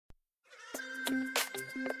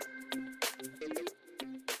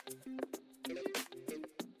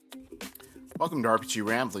Welcome to RPG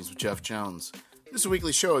Ramblings with Jeff Jones. This is a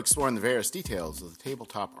weekly show exploring the various details of the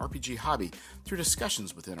tabletop RPG hobby through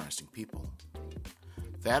discussions with interesting people.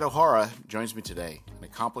 Thatohora joins me today, an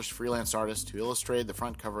accomplished freelance artist who illustrated the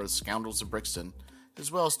front cover of Scoundrels of Brixton,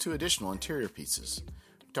 as well as 2 additional interior pieces.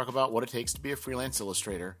 We talk about what it takes to be a freelance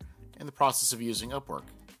illustrator and the process of using Upwork,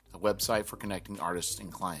 a website for connecting artists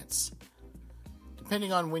and clients.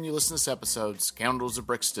 Depending on when you listen to this episode, Scoundrels of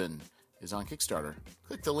Brixton is on Kickstarter.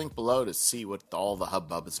 Click the link below to see what all the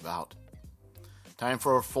hubbub is about. Time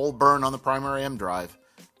for a full burn on the primary M drive.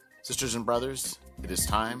 Sisters and brothers, it is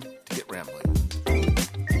time to get rambling.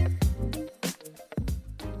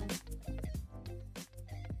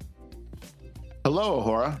 Hello,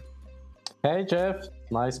 Ahura. Hey, Jeff.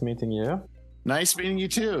 Nice meeting you. Nice meeting you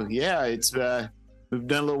too. Yeah, it's we've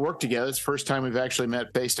done a little work together. It's the first time we've actually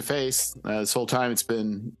met face to face. This whole time it's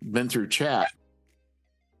been through chat.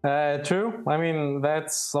 True. I mean,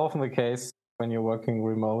 that's often the case when you're working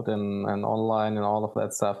remote and online and all of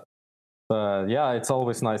that stuff. But yeah, it's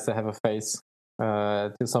always nice to have a face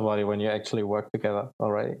to somebody when you actually work together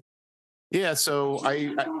already. Yeah. So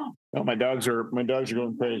my dogs are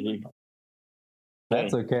going crazy.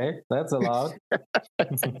 That's okay. That's allowed.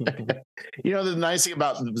 You know, the nice thing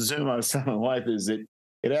about the Zoom I was telling my wife is that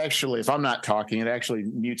it actually, if I'm not talking, it actually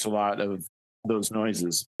mutes a lot of those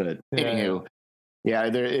noises. But anywho.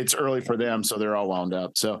 Yeah, it's early for them, so they're all wound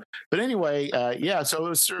up. So, but anyway, so it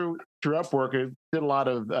was through Upwork. I did a lot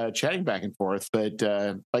of chatting back and forth. But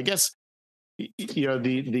I guess you know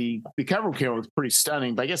the cover camera was pretty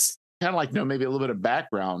stunning. But I guess kind of like maybe a little bit of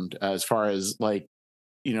background as far as like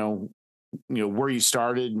you know where you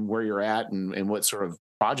started and where you're at and what sort of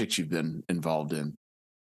projects you've been involved in.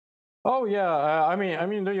 Oh yeah, I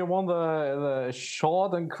mean, do you want the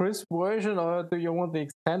short and crisp version, or do you want the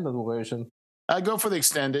extended version? Go for the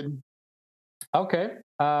extended. Okay.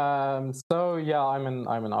 So yeah, I'm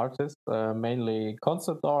an artist, mainly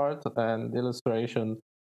concept art and illustration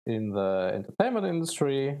in the entertainment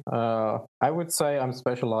industry. I would say I'm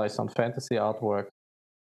specialized on fantasy artwork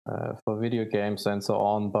for video games and so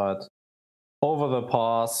on. But over the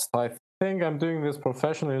past, I think I'm doing this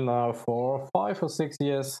professionally now for 5 or 6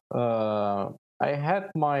 years. I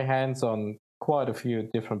had my hands on quite a few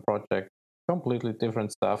different projects, completely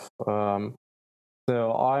different stuff.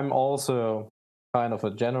 So I'm also kind of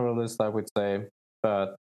a generalist, I would say,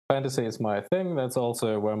 but fantasy is my thing. That's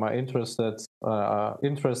also where my interests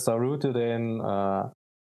are rooted in,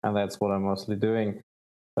 and that's what I'm mostly doing.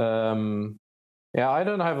 I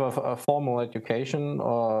don't have a formal education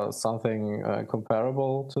or something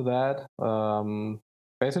comparable to that.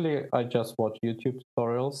 Basically, I just watch YouTube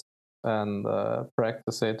tutorials and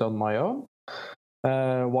practice it on my own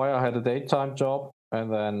while I had a daytime job. And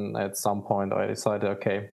then at some point I decided,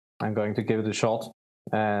 okay, I'm going to give it a shot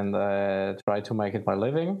and try to make it my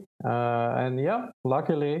living. And yeah,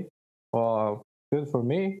 luckily, good for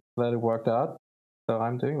me that it worked out. So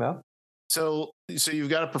I'm doing that. So you've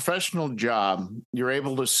got a professional job. You're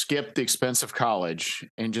able to skip the expensive college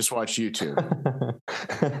and just watch YouTube.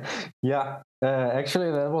 Yeah,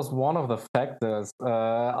 actually, that was one of the factors.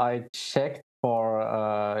 I checked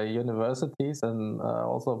for universities and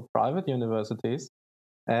also private universities.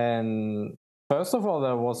 And first of all,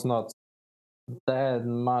 there was not that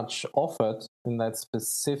much offered in that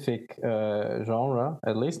specific genre,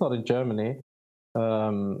 at least not in Germany.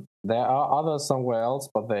 There are others somewhere else,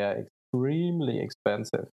 but they are extremely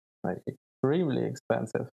expensive,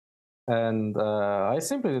 And I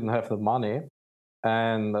simply didn't have the money.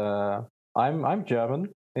 And I'm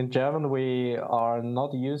German. In German, we are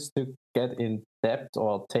not used to get in debt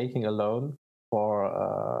or taking a loan for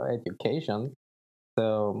education.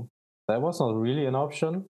 So that was not really an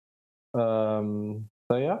option. So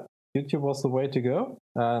yeah, YouTube was the way to go.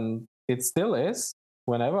 And it still is.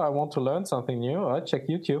 Whenever I want to learn something new, I check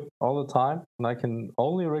YouTube all the time. And I can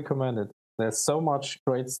only recommend it. There's so much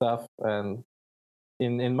great stuff. And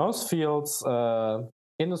in most fields,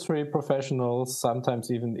 industry professionals, sometimes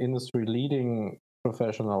even industry leading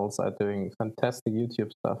professionals are doing fantastic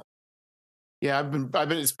YouTube stuff. Yeah, I've been.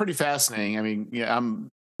 It's pretty fascinating. I mean, yeah, I'm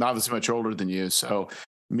obviously much older than you, so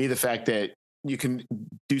the fact that you can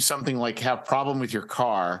do something like have a problem with your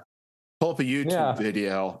car, pull up a YouTube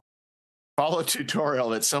video, follow a tutorial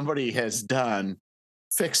that somebody has done,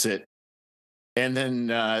 fix it, and then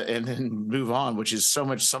move on, which is so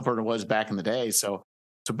much simpler than it was back in the day. So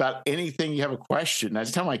it's about anything you have a question. I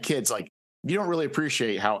just tell my kids, like, you don't really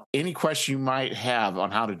appreciate how any question you might have on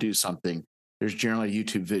how to do something, there's generally a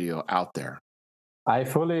YouTube video out there. I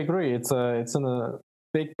fully agree. It's a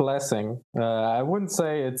big blessing. I wouldn't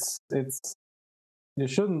say it's you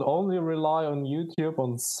shouldn't only rely on YouTube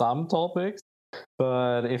on some topics,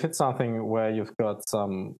 But if it's something where you've got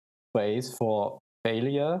some space for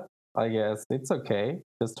failure, I guess it's okay.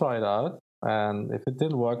 Just try it out. And if it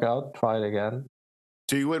didn't work out, try it again.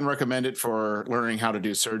 So you wouldn't recommend it for learning how to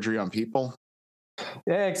do surgery on people?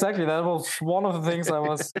 Yeah, exactly. That was one of the things I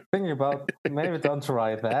was thinking about. Maybe don't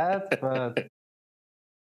try that, but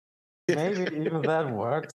maybe even that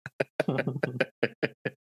works.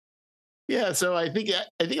 Yeah, so I think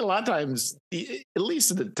a lot of times, at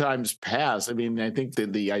least in the times past, I mean, I think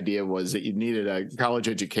that the idea was that you needed a college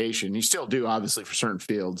education. You still do, obviously, for certain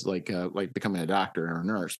fields like becoming a doctor or a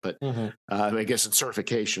nurse, but Mhm. I guess it's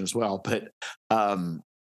certification as well. But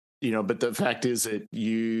but the fact is that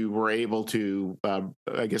you were able to,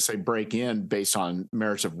 I guess, say break in based on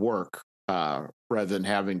merits of work, rather than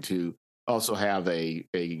having to also have a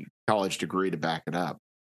college degree to back it up.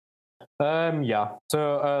 Yeah.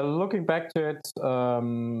 So looking back to it,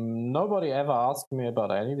 nobody ever asked me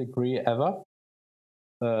about any degree ever.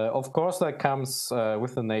 Of course, that comes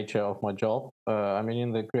with the nature of my job. I mean,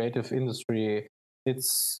 in the creative industry,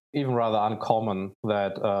 it's even rather uncommon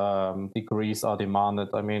that degrees are demanded.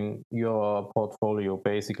 I mean, your portfolio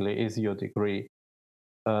basically is your degree.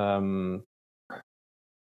 Um,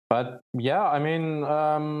 but yeah, I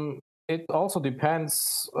mean, it also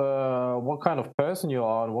depends what kind of person you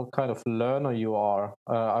are and what kind of learner you are.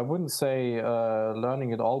 I wouldn't say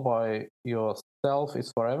learning it all by yourself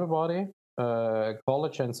is for everybody.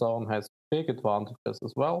 College and so on has big advantages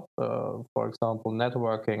as well. For example,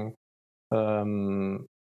 networking. Um,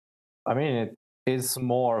 I mean, it is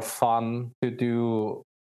more fun to do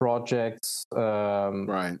projects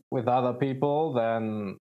Right. with other people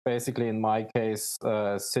than basically, in my case,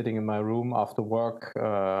 sitting in my room after work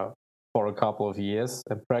for a couple of years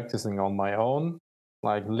and practicing on my own,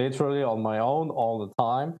 like literally on my own all the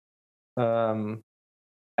time. Um,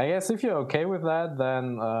 I guess if you're okay with that,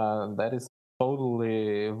 then that is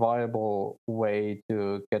totally viable way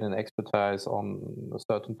to get an expertise on a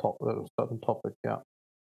certain topic. Yeah.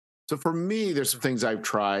 So for me, there's some things I've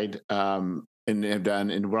tried, and have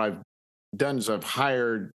done, and what I've done is I've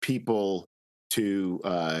hired people to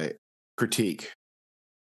critique.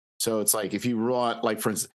 So it's like if you want, like for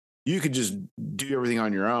instance, you could just do everything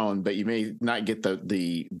on your own, but you may not get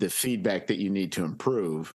the feedback that you need to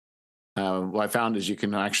improve. What I found is you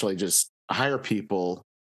can actually just hire people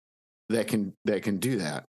that can do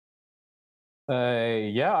that.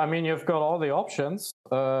 Yeah, I mean, you've got all the options.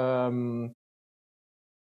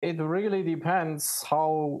 It really depends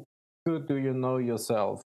how good do you know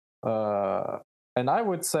yourself. Uh, and I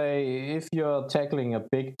would say if you're tackling a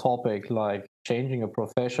big topic like changing a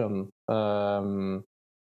profession,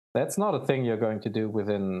 that's not a thing you're going to do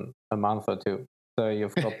within a month or two. So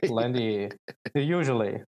you've got plenty,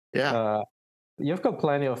 usually. Yeah. Uh, you've got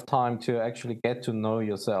plenty of time to actually get to know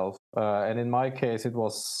yourself. And in my case, it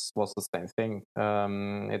was the same thing.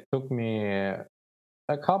 It took me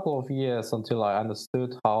a couple of years until I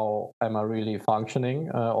understood how am I really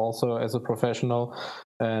functioning, also as a professional,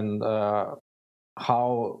 and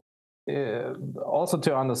how also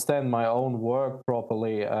to understand my own work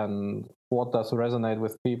properly and what does resonate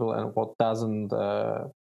with people and what doesn't,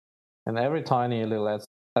 and every tiny little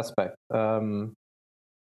aspect.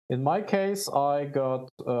 In my case, I got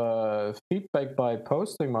feedback by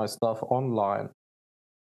posting my stuff online,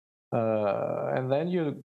 and then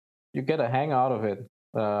you get a hang out of it.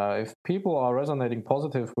 If people are resonating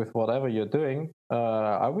positive with whatever you're doing,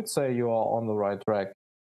 I would say you are on the right track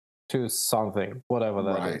to something, whatever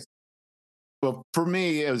that Right. is. Well, for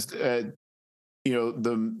me, it was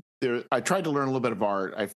I tried to learn a little bit of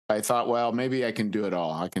art. I thought, well, maybe I can do it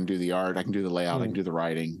all. I can do the art, I can do the layout, I can Mm. do the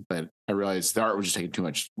writing, but I realized the art was just taking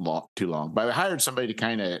too long. But I hired somebody to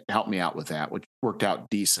kind of help me out with that, which worked out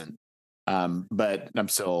decent. But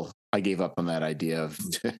I gave up on that idea of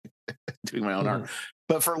doing my own art. Mhm.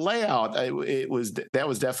 But for layout, that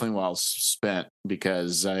was definitely well spent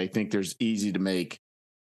because I think there's easy to make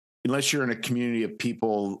unless you're in a community of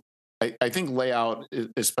people. I think layout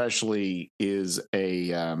especially is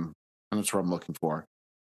and that's what I'm looking for.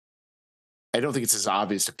 I don't think it's as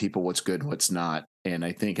obvious to people what's good and what's not. And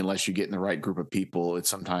I think unless you get in the right group of people,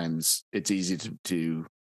 it's easy to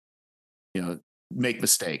make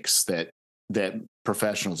mistakes that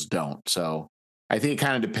professionals don't. So I think it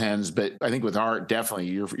kind of depends, but I think with art, definitely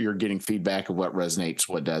you're getting feedback of what resonates,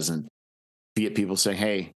 what doesn't. To get people saying,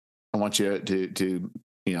 "Hey, I want you to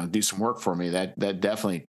do some work for me," that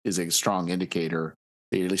definitely is a strong indicator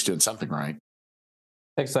that you're at least doing something right.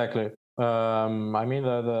 Exactly. I mean,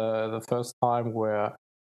 the first time where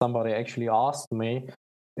somebody actually asked me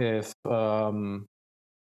if um,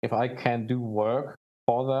 if I can do work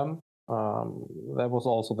for them, That was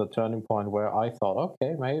also the turning point where I thought,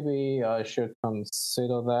 okay, maybe I should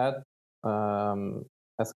consider that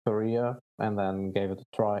as a career, and then gave it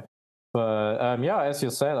a try. But yeah, as you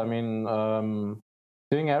said, I mean,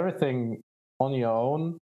 doing everything on your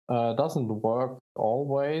own doesn't work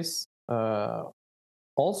always.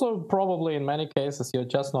 Also, probably in many cases, you're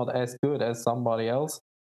just not as good as somebody else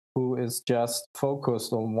who is just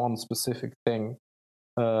focused on one specific thing.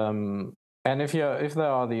 And if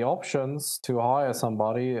there are the options to hire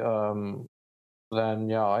somebody, then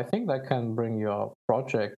yeah, I think that can bring your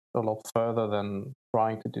project a lot further than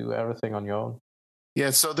trying to do everything on your own. Yeah,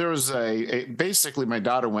 so there was basically my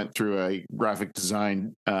daughter went through a graphic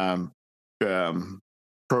design um,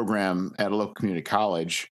 program at a local community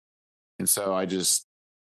college, and so I just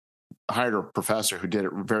hired a professor who did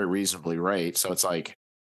it very reasonably rate. So it's like,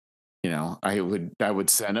 I would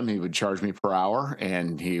send him, he would charge me per hour,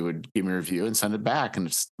 and he would give me a review and send it back, and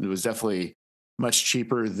it was definitely much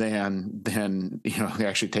cheaper than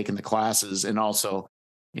actually taking the classes, and also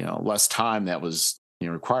less time that was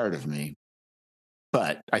required of me.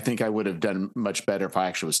 But I think I would have done much better if I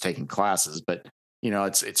actually was taking classes. But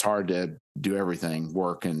it's hard to do everything,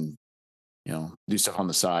 work and do stuff on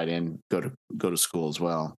the side and go to school as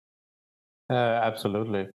well.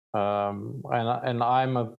 Absolutely. And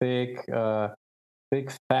I'm a big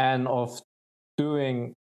fan of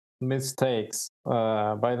doing mistakes.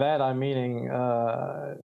 By that I'm meaning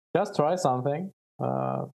just try something,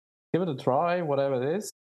 give it a try, whatever it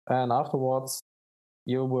is, and afterwards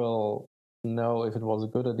you will know if it was a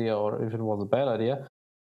good idea or if it was a bad idea.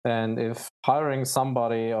 And if hiring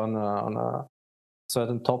somebody on a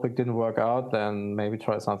certain topic didn't work out, then maybe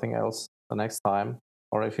try something else the next time.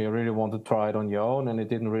 Or if you really want to try it on your own and it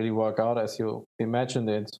didn't really work out as you imagined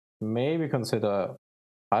it, maybe consider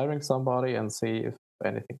hiring somebody and see if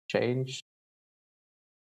anything changed.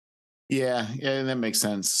 Yeah, yeah, that makes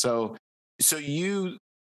sense. So you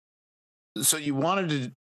wanted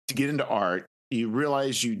to get into art. You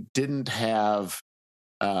realized you didn't have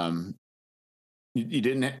um, you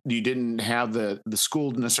didn't have the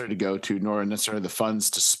school necessarily to go to, nor necessarily the funds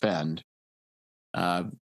to spend. Uh,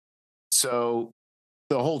 so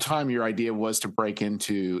the whole time, your idea was to break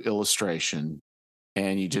into illustration,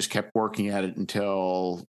 and you just kept working at it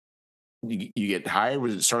until you get hired.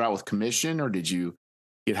 Was it start out with commission, or did you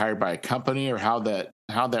get hired by a company, or how that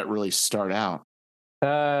really start out?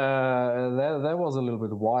 That was a little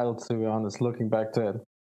bit wild, to be honest, looking back to it.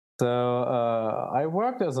 So I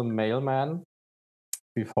worked as a mailman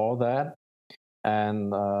before that,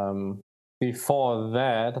 and before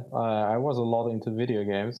that, I was a lot into video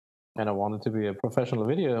games, and I wanted to be a professional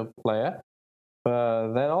video player.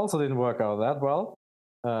 But that also didn't work out that well.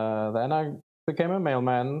 Then I became a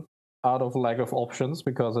mailman out of lack of options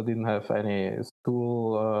because I didn't have any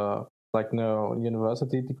school, like no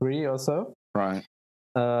university degree or so. Right.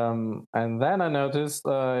 And then I noticed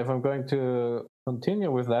if I'm going to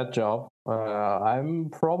continue with that job, I'm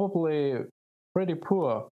probably pretty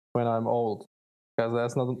poor when I'm old because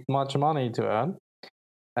there's not much money to earn.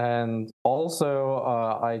 And also,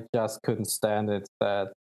 I just couldn't stand it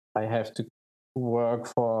that I have to work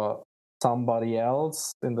for somebody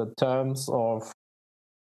else in the terms of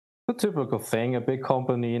the typical thing, a big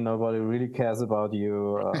company, nobody really cares about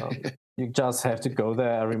you. You just have to go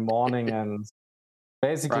there every morning and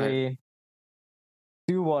basically Right.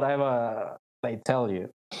 do whatever they tell you.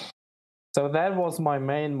 So that was my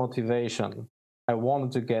main motivation. I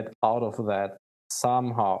wanted to get out of that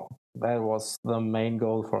somehow. That was the main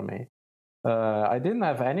goal for me. I didn't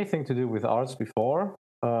have anything to do with arts before.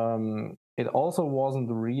 It also wasn't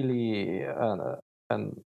really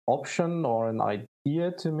an option or an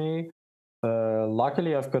idea to me.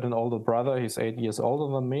 Luckily, I've got an older brother. He's 8 years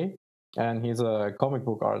older than me, and he's a comic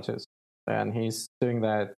book artist. And he's doing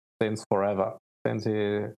that since forever. Since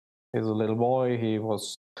he is a little boy, he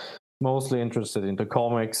was mostly interested in the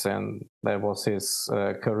comics, and that was his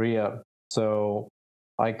career. So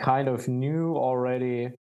I kind of knew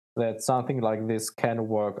already that something like this can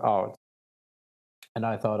work out. And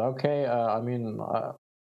I thought, okay,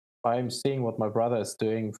 I'm seeing what my brother is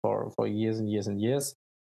doing for years and years and years.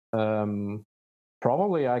 Um,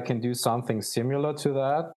 Probably I can do something similar to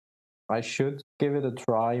that. I should give it a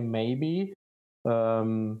try, maybe.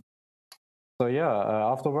 Um, so yeah,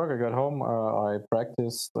 after work, I got home. I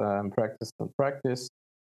practiced and practiced and practiced,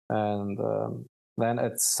 and then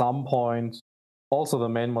at some point, also the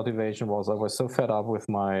main motivation was I was so fed up with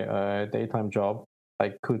my daytime job.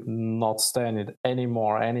 I could not stand it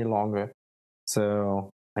anymore, any longer.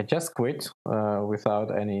 So I just quit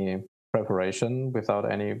without any preparation,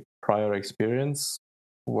 without any prior experience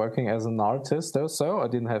working as an artist. Also, I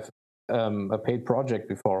didn't have a paid project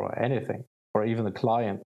before or anything, or even a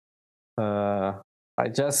client. I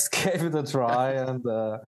just gave it a try, and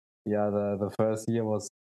the first year was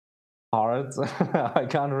hard. I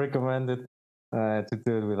can't recommend it to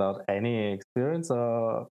do it without any experience.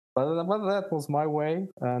 But that was my way,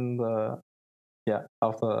 and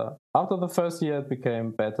after the first year it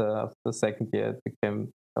became better. After the second year it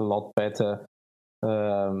became a lot better,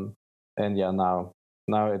 and now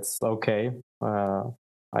it's okay.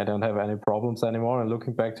 I don't have any problems anymore. And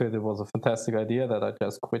looking back to it, it was a fantastic idea that I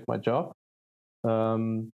just quit my job.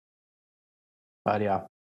 But yeah,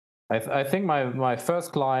 I think my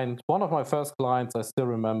first client, one of my first clients, I still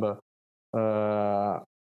remember.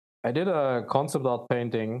 I did a concept art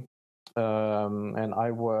painting, and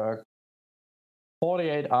I worked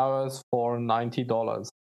 48 hours for $90.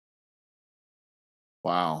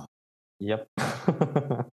 Wow. Yep.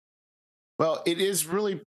 Well, it is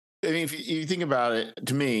really. I mean, if you think about it,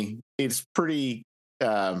 to me, it's pretty.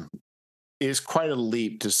 Is quite a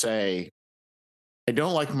leap to say, I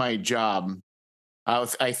don't like my job.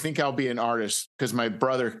 I think I'll be an artist because my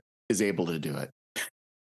brother is able to do it.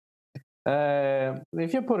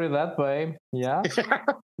 If you put it that way, yeah.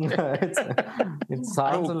 It sounds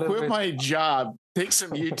I a will little quit bit. my job, take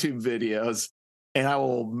some YouTube videos, and I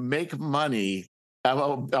will make money. I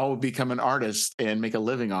will become an artist and make a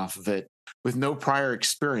living off of it with no prior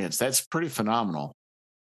experience. That's pretty phenomenal.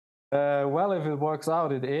 Well, if it works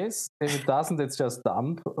out, it is. If it doesn't, it's just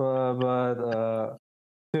dump. But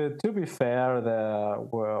to be fair, there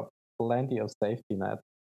were plenty of safety nets.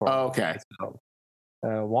 Okay.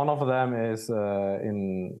 One of them is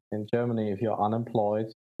in Germany. If you're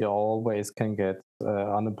unemployed, you always can get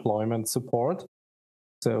unemployment support.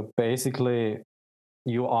 So basically,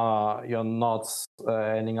 you're not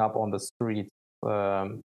ending up on the street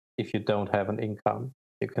if you don't have an income.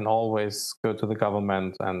 You can always go to the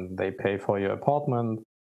government and they pay for your apartment.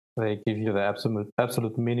 They give you the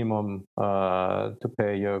absolute minimum to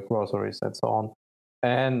pay your groceries and so on.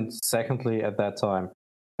 And secondly, at that time,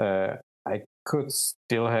 I could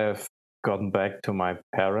still have gotten back to my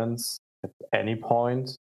parents at any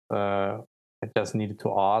point. I just needed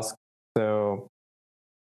to ask. So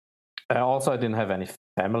also, I didn't have any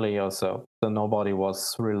family or so nobody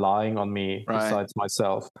was relying on me besides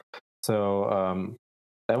myself. So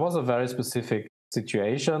that was a very specific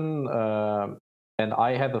situation, and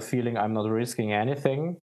I had the feeling I'm not risking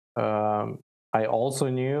anything. I also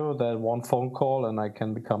knew that one phone call and I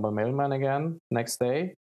can become a mailman again next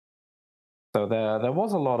day. So there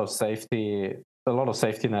was a lot of safety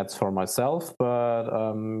nets for myself. But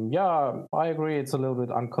I agree, it's a little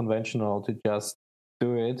bit unconventional to just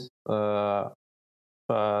do it. But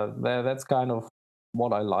that's kind of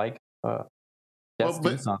what I like.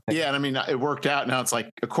 Yeah, and I mean, it worked out. Now it's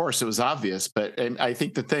like, of course, it was obvious, but I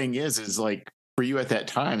think the thing is like for you at that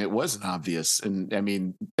time, it wasn't obvious, and I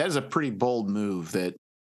mean, that is a pretty bold move that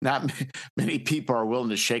not many people are willing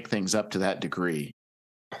to shake things up to that degree.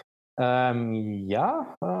 For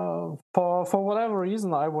whatever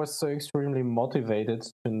reason, I was so extremely motivated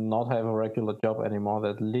to not have a regular job anymore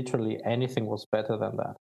that literally anything was better than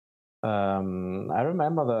that. I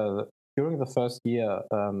remember during the first year,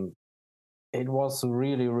 it was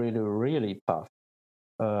really, really, really tough.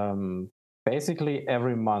 Basically,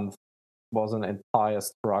 every month was an entire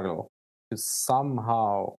struggle to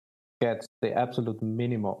somehow get the absolute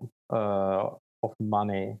minimum of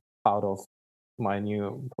money out of my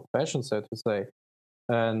new profession, so to say.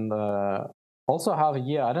 And also half a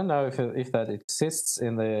year, I don't know if that exists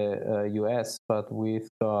in the US, but we've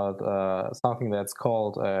got something that's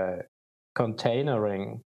called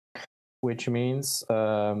containering, which means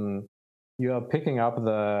you are picking up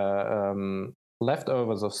the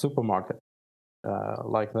leftovers of supermarket,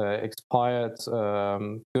 like the expired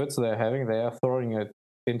goods they're having. They are throwing it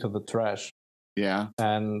into the trash. Yeah.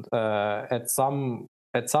 And at some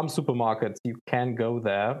supermarkets, you can go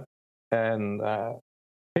there and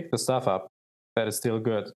pick the stuff up that is still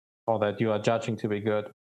good or that you are judging to be good.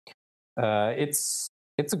 It's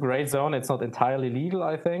a gray zone. It's not entirely legal,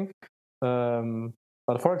 I think.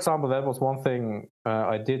 But for example, that was one thing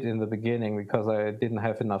I did in the beginning because I didn't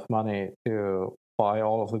have enough money to buy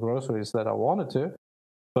all of the groceries that I wanted to.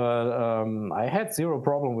 But I had zero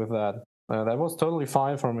problem with that. That was totally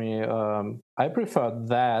fine for me. I preferred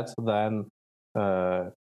that than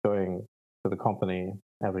going to the company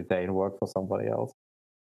every day and work for somebody else.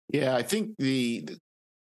 Yeah, I think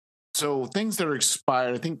so things that are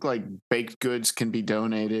expired, I think like baked goods can be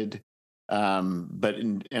donated. And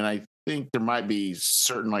I think there might be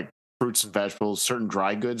certain like fruits and vegetables, certain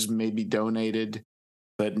dry goods may be donated.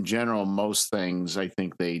 But in general, most things, I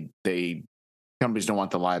think they companies don't want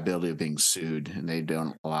the liability of being sued, and they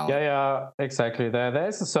don't allow it. Yeah, exactly. There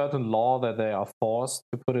is a certain law that they are forced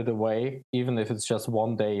to put it away, even if it's just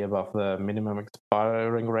 1 day above the minimum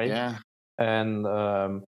expiring rate. Yeah. And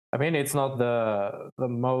I mean, it's not the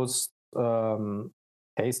most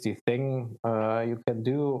tasty thing you can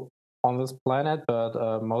do on this planet,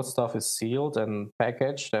 but most stuff is sealed and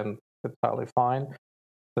packaged and entirely fine.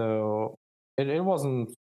 So it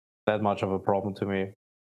wasn't that much of a problem to me.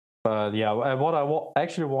 But yeah, what I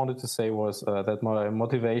actually wanted to say was that my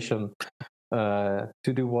motivation to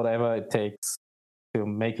do whatever it takes to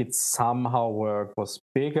make it somehow work was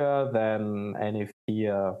bigger than any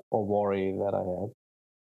fear or worry that I had.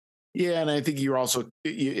 Yeah, and I think you're also.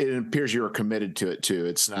 It appears you were committed to it too.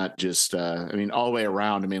 It's not just. I mean, all the way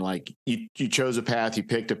around. I mean, like you chose a path, you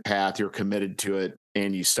picked a path, you're committed to it,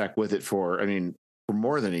 and you stuck with it for. I mean, for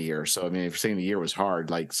more than a year. So I mean, if you're saying a year was hard,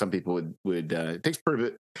 like some people would. It takes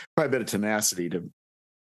quite a bit of tenacity to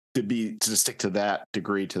stick to that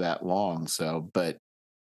degree to that long. So, but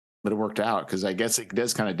it worked out because I guess it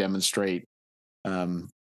does kind of demonstrate.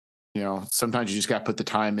 Sometimes you just got to put the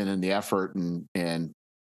time in and the effort and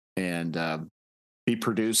be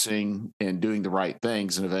producing and doing the right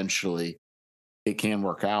things, and eventually it can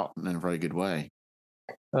work out in a very good way.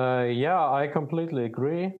 Yeah, I completely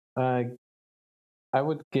agree. I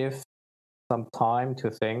would give some time to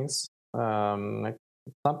things.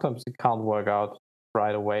 Sometimes it can't work out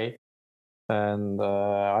right away, and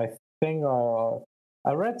I think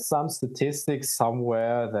I read some statistics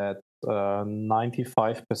somewhere that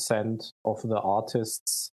 95% of the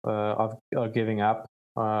artists are giving up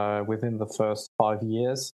within the first 5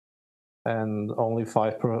 years, and only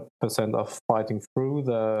 5% are fighting through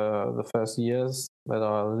the first years that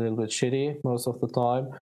are a little bit shitty most of the time.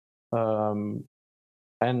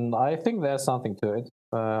 And I think there's something to it.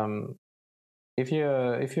 If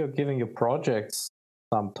you're giving your projects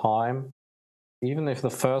some time, even if the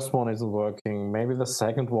first one isn't working, maybe the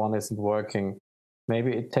second one isn't working,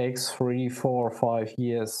 maybe it takes 3, 4, 5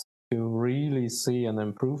 years to really see an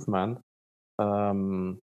improvement.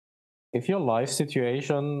 If your life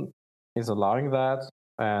situation is allowing that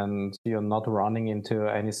and you're not running into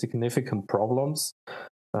any significant problems,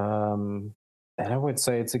 then I would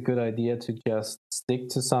say it's a good idea to just stick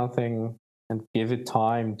to something and give it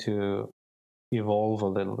time to evolve a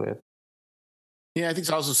little bit. Yeah, I think it's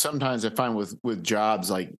also sometimes I find with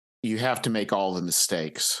jobs like you have to make all the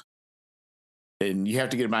mistakes, and you have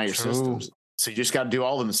to get them out of your True. systems. So you just got to do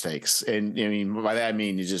all the mistakes, and I mean by that I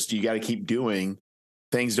mean you got to keep doing.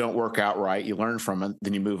 Things don't work out right, you learn from it,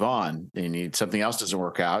 then you move on. And something else doesn't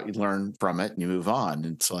work out, you learn from it, and you move on.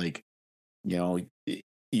 It's like you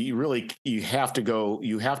have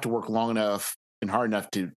to work long enough and hard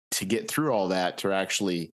enough to get through all that to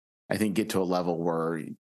actually, I think, get to a level where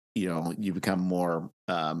you become more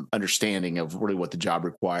understanding of really what the job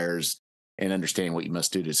requires and understanding what you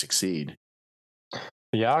must do to succeed.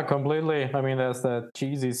 Yeah, completely. I mean, there's that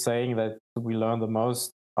cheesy saying that we learn the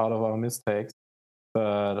most out of our mistakes,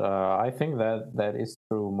 but I think that is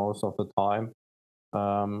true most of the time.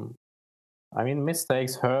 I mean,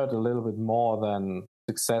 mistakes hurt a little bit more than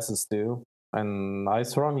successes do, and I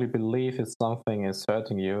strongly believe if something is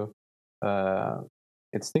hurting you, uh,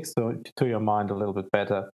 it sticks to your mind a little bit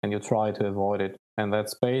better, and you try to avoid it. And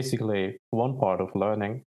that's basically one part of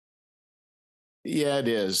learning. Yeah, it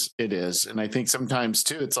is. It is. And I think sometimes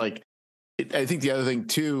too, it's like, I think the other thing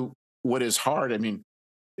too, what is hard, I mean,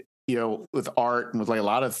 with art and with like a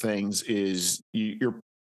lot of things is your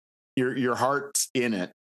heart's in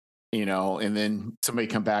it, and then somebody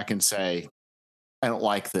come back and say, I don't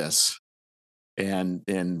like this. And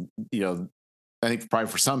I think probably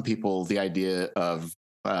for some people, the idea of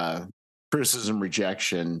criticism,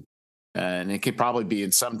 rejection, and it could probably be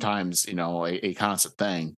in sometimes, a constant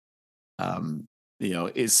thing,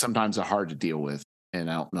 is sometimes hard to deal with. And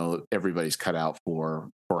I don't know everybody's cut out for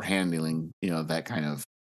handling, that kind of,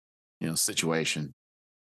 situation.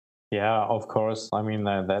 Yeah, of course. I mean,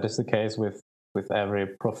 that is the case with every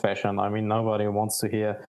profession. I mean, nobody wants to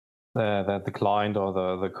hear that the client or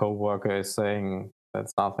the coworker is saying that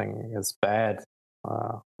something is bad.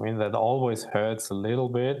 I mean, that always hurts a little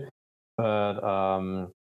bit, but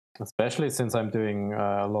especially since I'm doing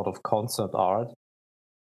a lot of concept art,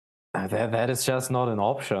 that is just not an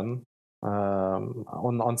option.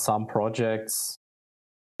 On some projects,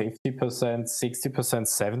 50%, 60%,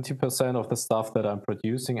 70% of the stuff that I'm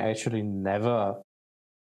producing actually never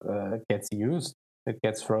gets used. It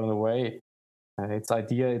gets thrown away. It's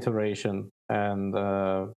idea iteration, and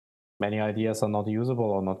many ideas are not usable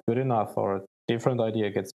or not good enough, or a different idea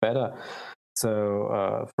gets better.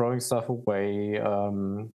 So throwing stuff away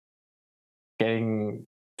getting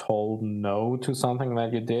told no to something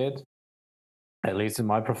that you did, at least in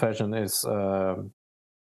my profession, is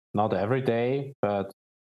not every day, but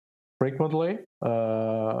frequently.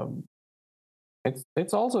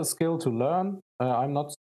 It's also a skill to learn. I'm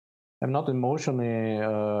not emotionally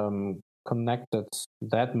connected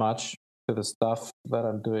that much to the stuff that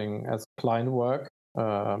I'm doing as client work.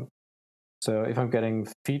 So if I'm getting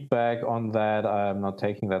feedback on that, I'm not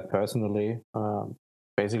taking that personally.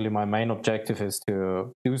 Basically, my main objective is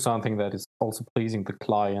to do something that is also pleasing the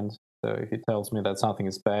client. So if he tells me that something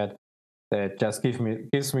is bad, that just gives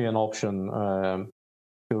me an option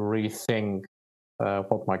to rethink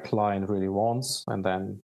what my client really wants, and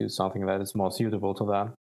then do something that is more suitable to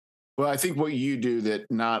them. Well, I think what you do that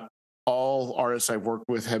not all artists I've worked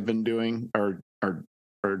with have been doing or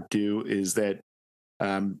do is that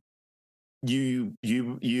you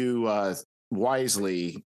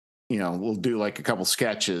wisely, will do like a couple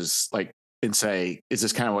sketches, like, and say, is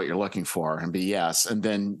this kind of what you're looking for? And be yes, and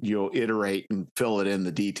then you'll iterate and fill it in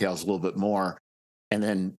the details a little bit more, and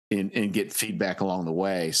then and get feedback along the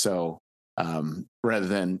way. So rather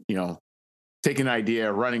than taking an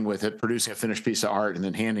idea, running with it, producing a finished piece of art, and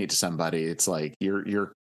then handing it to somebody, it's like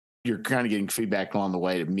you're kind of getting feedback along the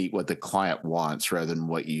way to meet what the client wants rather than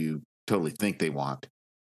what you totally think they want.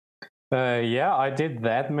 Yeah, I did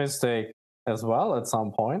that mistake as well at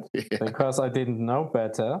some point because I didn't know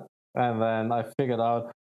better. And then I figured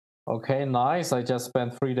out, okay, nice. I just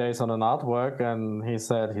spent 3 days on an artwork and he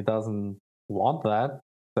said he doesn't want that.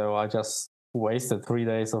 So I just wasted 3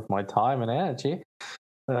 days of my time and energy.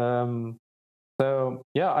 So,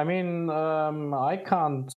 yeah, I mean, I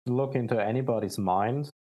can't look into anybody's mind.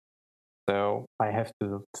 So I have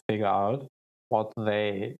to figure out what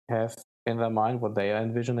they have in their mind, what they are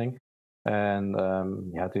envisioning. And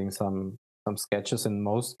doing some sketches in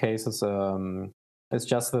most cases, it's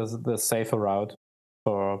just the safer route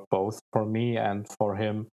for both, for me and for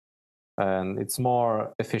him. And it's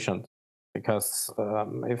more efficient because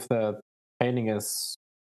if the painting is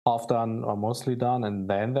half done or mostly done, and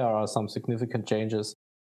then there are some significant changes,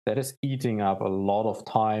 that is eating up a lot of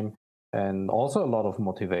time and also a lot of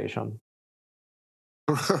motivation.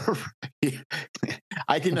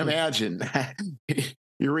 I can imagine.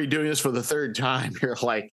 You're redoing this for the third time. You're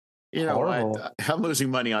like, what? I'm losing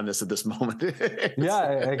money on this at this moment.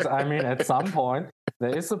 Yeah, I mean, at some point,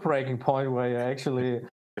 there is a breaking point where you're actually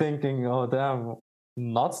thinking, oh, damn,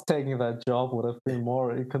 not taking that job would have been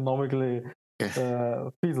more economically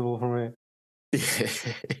feasible for me.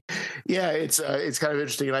 Yeah, it's kind of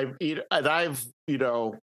interesting, and I've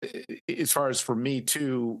as far as for me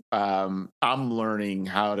too, I'm learning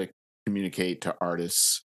how to communicate to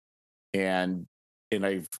artists, and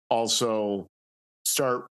I've also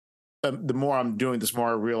start the more I'm doing this, more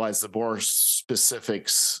I realize the more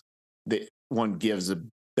specifics that one gives, the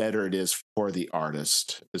better it is for the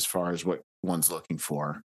artist as far as what one's looking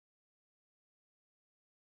for.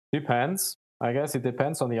 Depends. I guess it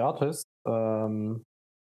depends on the artist. Some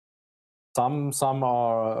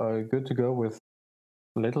are good to go with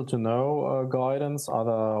little to no guidance.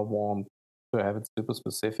 Other want to have it super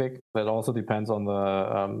specific. That also depends on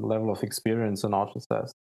the level of experience an artist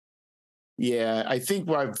has. Yeah, I think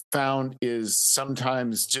what I've found is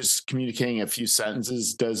sometimes just communicating a few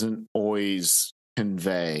sentences doesn't always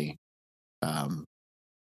convey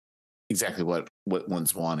exactly what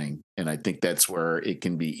one's wanting, and I think that's where it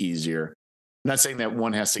can be easier. I'm not saying that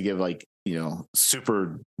one has to give like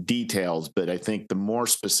super details, but I think the more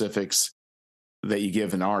specifics that you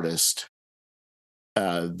give an artist,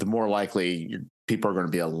 the more likely people are going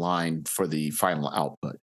to be aligned for the final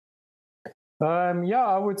output. Yeah,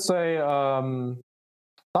 I would say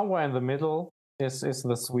somewhere in the middle is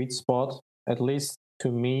the sweet spot, at least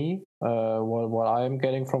to me. What I am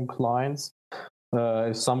getting from clients,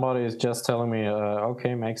 if somebody is just telling me,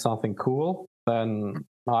 okay, make something cool, then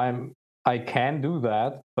I can do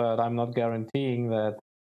that, but I'm not guaranteeing that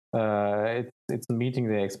it's meeting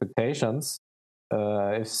the expectations.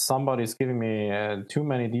 If somebody's giving me too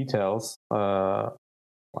many details,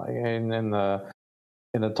 like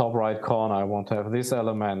in the top right corner, I want to have this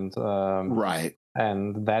element, right,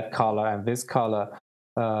 and that color and this color,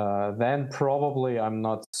 then probably I'm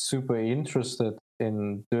not super interested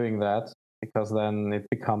in doing that, because then it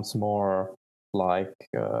becomes more like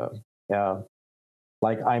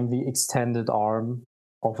like I'm the extended arm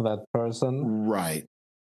of that person. Right.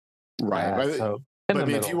 So but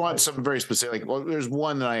if you want something very specific, well, there's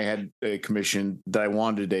one that I had a commission that I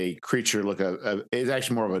wanted a creature look. It's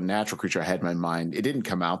actually more of a natural creature I had in my mind. It didn't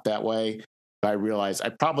come out that way, but I realized I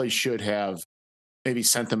probably should have maybe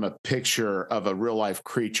sent them a picture of a real life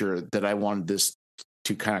creature that I wanted this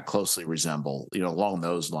to kind of closely resemble, along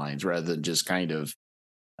those lines, rather than just kind of,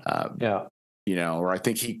 or I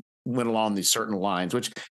think he went along these certain lines,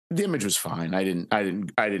 which the image was fine. I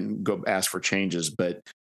didn't go ask for changes, but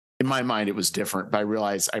in my mind it was different. But I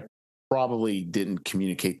realized I probably didn't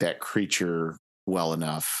communicate that creature well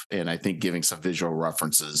enough, and I think giving some visual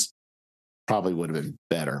references probably would have been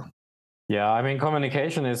better. Yeah, I mean,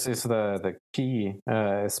 communication is the key,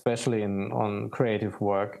 especially on creative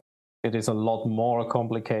work. It is a lot more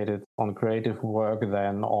complicated on creative work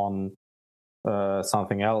than on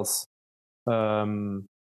something else. But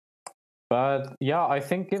yeah, I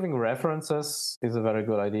think giving references is a very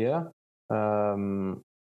good idea.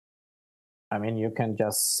 I mean, you can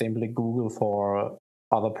just simply Google for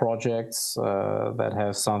other projects that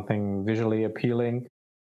have something visually appealing,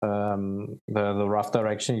 the rough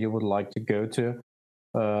direction you would like to go to.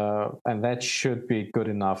 And that should be good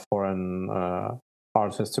enough for an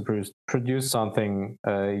artist to produce something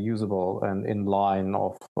usable and in line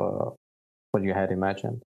of what you had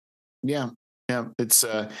imagined. Yeah, it's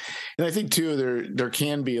and I think too there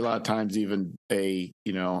can be a lot of times even a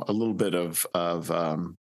little bit of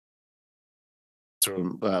sort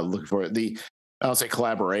of looking for I'll say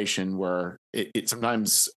collaboration, where it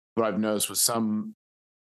sometimes, what I've noticed with some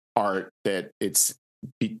art, that it's,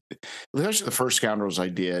 especially the first Scoundrels I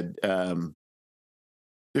did,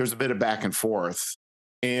 there's a bit of back and forth,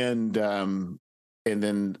 and then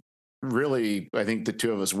really I think the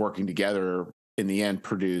two of us working together in the end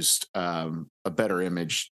produced a better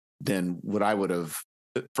image than what I would have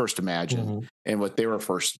first imagined and what they were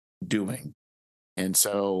first doing. And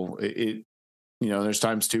so it there's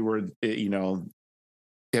times too where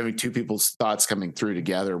having two people's thoughts coming through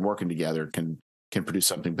together and working together can produce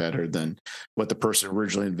something better than what the person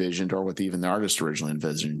originally envisioned, or what even the artist originally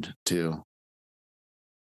envisioned too.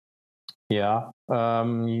 Yeah.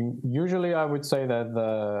 Usually I would say that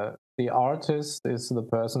the artist is the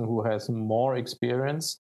person who has more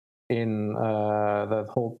experience in that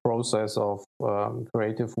whole process of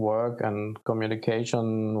creative work and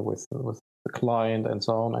communication with the client and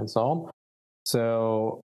so on and so on.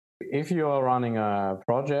 So if you are running a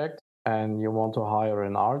project and you want to hire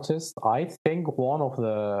an artist, I think one of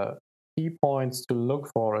the key points to look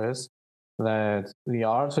for is that the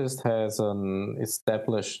artist has an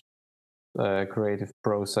established creative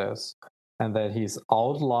process, and that he's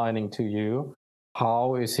outlining to you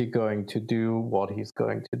how is he going to do what he's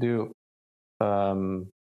going to do,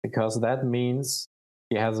 because that means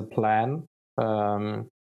he has a plan.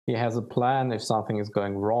 He has a plan if something is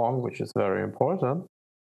going wrong, which is very important,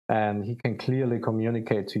 and he can clearly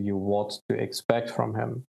communicate to you what to expect from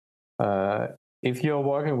him. If you're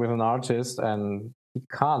working with an artist and he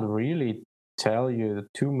can't really tell you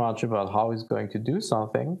too much about how he's going to do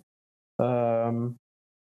something, I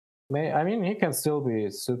mean, he can still be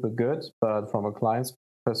super good, but from a client's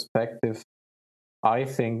perspective, I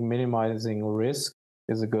think minimizing risk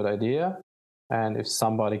is a good idea. And if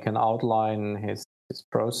somebody can outline his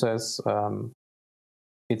process,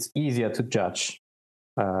 it's easier to judge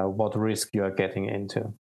what risk you are getting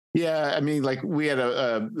into. Yeah, I mean, like we had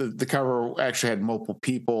the cover actually had multiple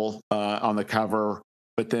people on the cover,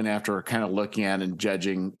 but then after kind of looking at and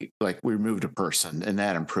judging, like we removed a person, and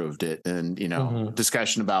that improved it. And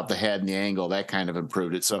discussion about the head and the angle, that kind of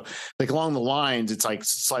improved it. So like along the lines, it's like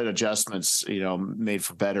slight adjustments, made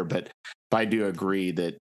for better. But I do agree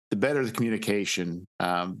that the better the communication,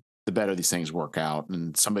 the better these things work out.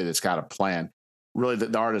 And somebody that's got a plan, really,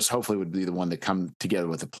 the artist hopefully would be the one that come together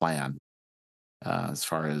with a plan. As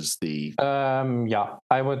far as the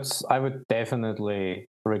I would definitely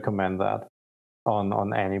recommend that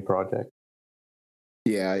on any project.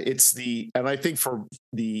 Yeah, and I think for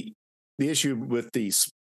the issue with these,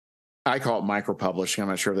 I call it micro publishing. I'm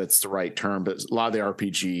not sure if that's the right term, but a lot of the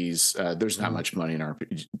RPGs, there's not much money in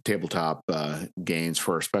RPG, tabletop games,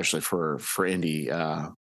 especially for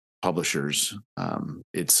indie publishers.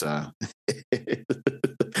 It's the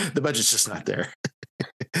budget's just not there.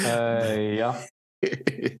 Yeah.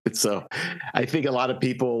 So I think a lot of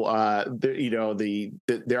people,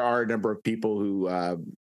 there are a number of people who,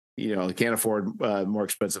 can't afford more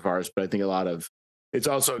expensive artists, but I think it's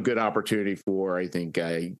also a good opportunity for, I think,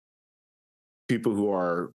 people who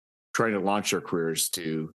are trying to launch their careers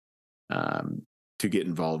to get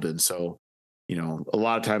involved in. So, a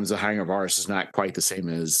lot of times the hiring of artists is not quite the same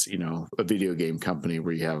as, a video game company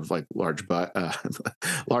where you have like large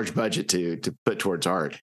budget to put towards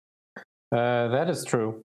art. That is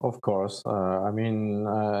true, of course. I mean,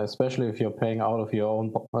 especially if you're paying out of your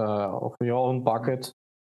own bucket,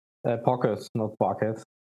 pocket, not bucket.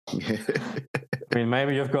 I mean,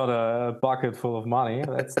 maybe you've got a bucket full of money.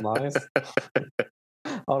 That's nice.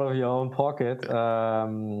 out of your own pocket,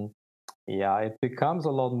 yeah, it becomes a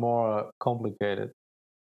lot more complicated.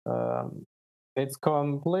 Um, it's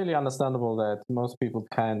completely understandable that most people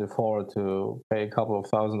can't afford to pay a couple of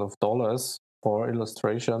 $1,000s for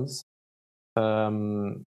illustrations.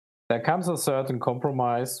 Um, there comes a certain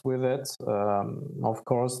compromise with it. Of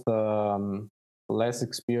course, the less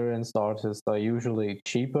experienced artists are usually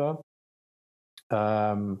cheaper.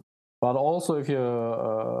 But also, if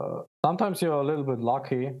you sometimes you're a little bit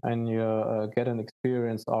lucky and you get an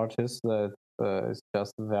experienced artist that is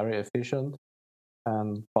just very efficient,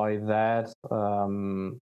 and by that,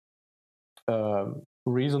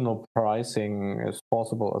 reasonable pricing is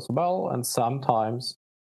possible as well. And sometimes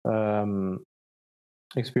um,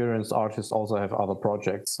 experienced artists also have other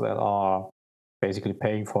projects that are basically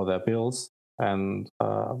paying for their bills, and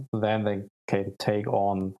then they can take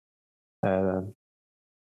on uh,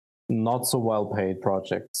 not so well paid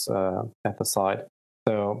projects at the side.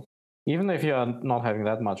 So even if you're not having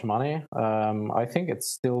that much money, I think it's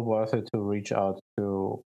still worth it to reach out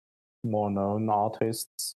to more known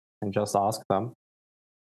artists and just ask them.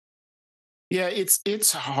 Yeah,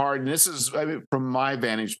 it's hard. And this is, I mean, from my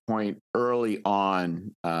vantage point early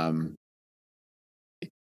on. I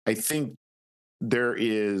think there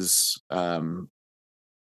is.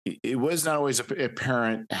 It was not always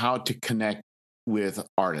apparent how to connect with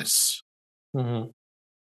artists, Mm-hmm.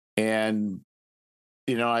 and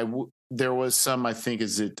there was some, I think,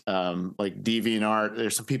 is it like DeviantArt.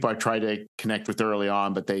 There's some people I tried to connect with early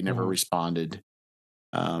on, but they never Mm-hmm. responded.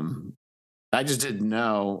 I just didn't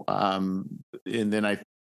know. And then I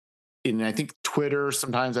think Twitter,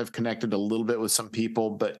 sometimes I've connected a little bit with some people,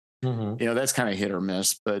 but Mm-hmm. that's kind of hit or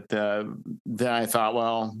miss. But then I thought,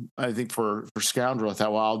 well, I think for Scoundrel, I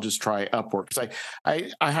thought, well, I'll just try Upwork, because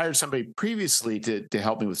I hired somebody previously to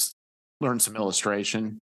help me with learn some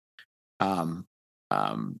illustration. Um,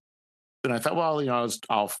 um, and I thought, well,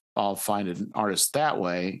 I'll find an artist that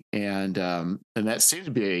way, and that seemed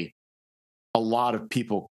to be a lot of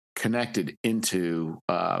people connected into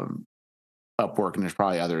Upwork, and there's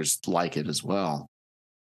probably others like it as well.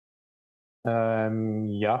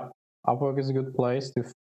 Yeah, Upwork is a good place to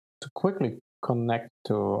quickly connect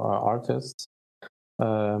to artists.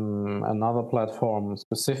 Another platform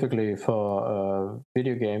specifically for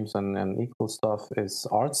video games and equal stuff is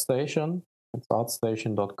ArtStation. It's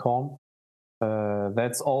artstation.com.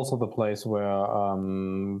 That's also the place where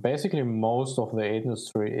basically most of the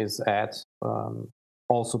industry is at.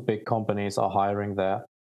 Also, big companies are hiring there.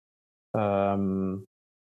 Um,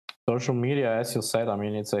 Social media, as you said, I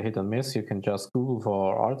mean, it's a hit and miss. You can just Google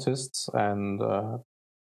for artists and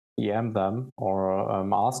DM them or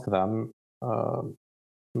ask them. Uh,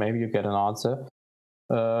 Maybe you get an answer.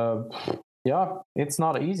 Uh, yeah, it's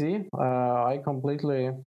not easy. I completely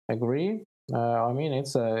agree. I mean,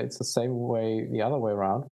 it's the same way the other way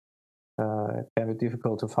around. It can be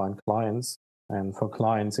difficult to find clients, and for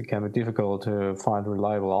clients, it can be difficult to find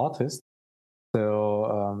reliable artists.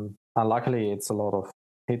 So, unluckily, it's a lot of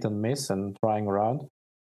hit and miss and trying around.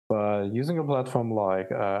 But using a platform like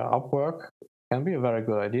Upwork can be a very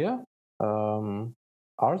good idea. Um,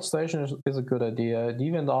 ArtStation is a good idea.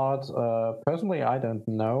 DeviantArt, personally, I don't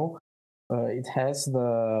know. It has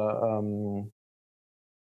some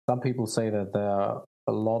people say that there are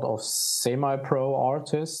a lot of semi-pro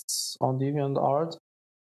artists on DeviantArt.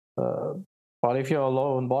 Uh, but if you're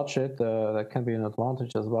low on budget, that can be an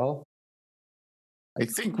advantage as well. I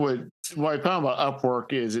think what I found about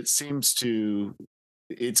Upwork is it's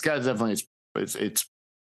got definitely it's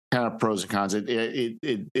kind of pros and cons. It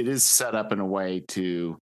is set up in a way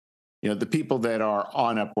to, the people that are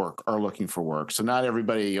on Upwork are looking for work. So not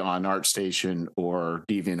everybody on ArtStation or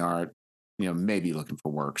DeviantArt, may be looking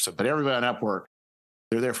for work. So, but everybody on Upwork,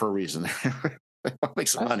 they're there for a reason. They want to make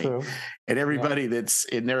some That's money, true. and everybody that's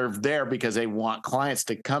in they're there because they want clients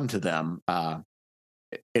to come to them. And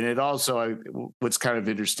it also, what's kind of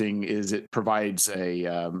interesting is it provides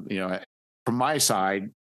from my side,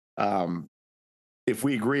 um, if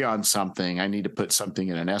we agree on something, I need to put something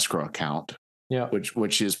in an escrow account, Yeah. which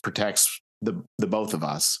protects the both of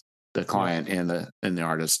us, the client and the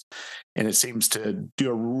artist, and it seems to do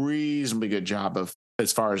a reasonably good job of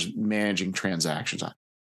as far as managing transactions.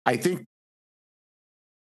 I think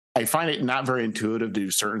I find it not very intuitive to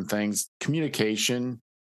do certain things. Communication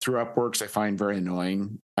through Upworks I find very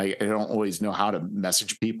annoying. I don't always know how to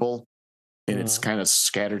message people, and it's kind of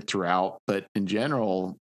scattered throughout. But in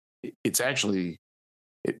general, it's actually,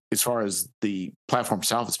 as far as the platform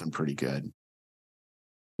itself, it's been pretty good.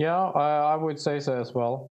 Yeah, I would say so as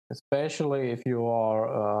well. Especially if you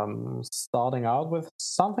are starting out with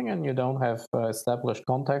something and you don't have established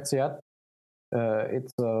contacts yet.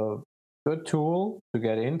 it's a good tool to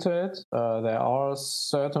get into it. There are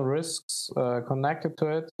certain risks connected to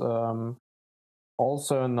it.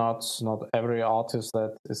 Also, not every artist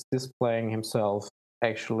that is displaying himself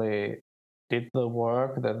actually did the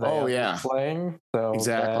work that they Oh are yeah, displaying. So that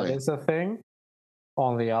exactly. is a thing.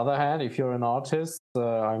 On the other hand, if you're an artist,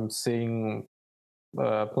 I'm seeing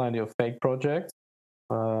plenty of fake projects.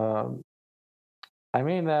 I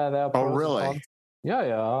mean, there are Oh pros and really? cons.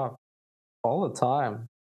 Yeah, all the time.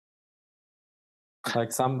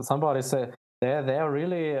 Like somebody said, they're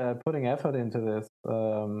really putting effort into this.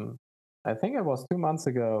 I think it was 2 months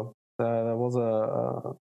ago. There was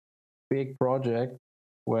a big project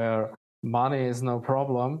where money is no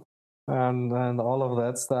problem, and all of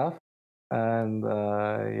that stuff. And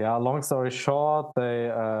yeah, long story short,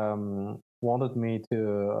 they wanted me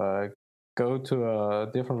to go to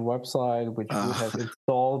a different website which would have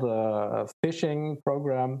installed a phishing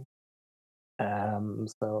program.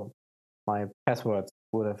 So my passwords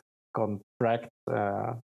would have gotten cracked,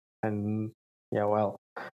 and yeah, well,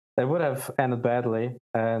 they would have ended badly.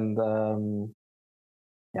 And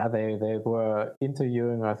yeah, they were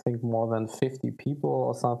interviewing, I think, more than 50 people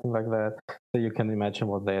or something like that. So you can imagine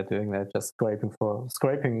what they are doing. They're just scraping for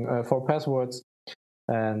passwords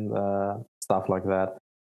and stuff like that.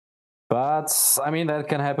 But I mean, that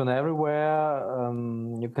can happen everywhere.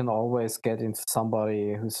 You can always get into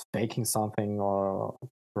somebody who's faking something or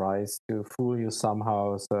tries to fool you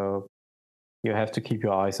somehow. So you have to keep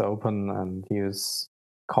your eyes open and use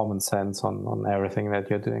common sense on everything that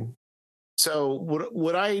you're doing. So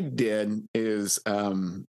what I did is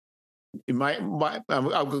I'll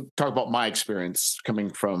talk about my experience coming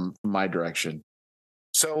from my direction.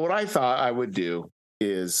 So what I thought I would do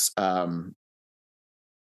is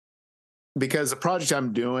because the project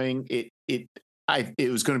I'm doing it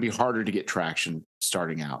was going to be harder to get traction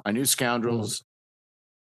starting out. I knew Scoundrels,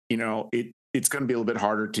 it's going to be a little bit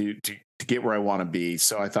harder to get where I want to be.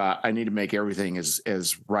 So I thought I need to make everything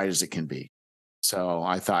as right as it can be. So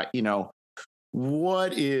I thought,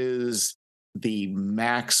 what is the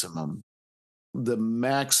maximum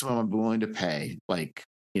I'm willing to pay? Like,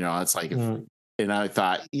 it's like and I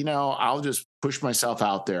thought, I'll just push myself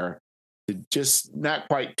out there to just not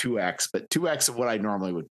quite 2x, but 2x of what I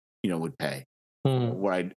normally would pay.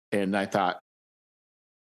 And I thought,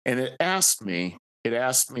 and it asked me,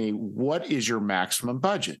 what is your maximum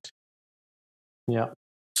budget? Yeah.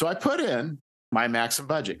 So I put in my maximum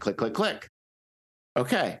budget, click, click, click.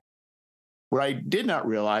 Okay. What I did not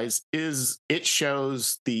realize is it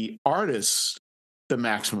shows the artist the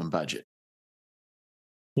maximum budget.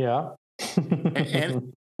 Yeah.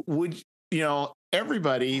 and would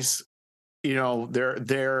everybody's their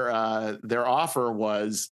offer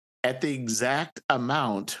was at the exact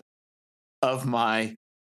amount of my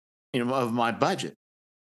budget.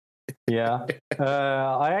 Yeah.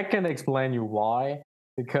 I can explain you why.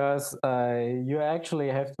 Because you actually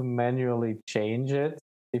have to manually change it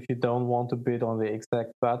if you don't want to bid on the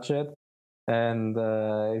exact budget. And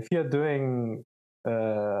if you're doing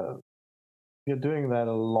that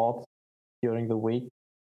a lot during the week,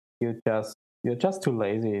 you're just too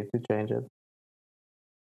lazy to change it.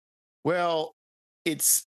 Well,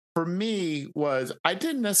 it's for me was I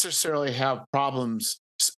didn't necessarily have problems.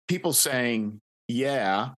 People saying,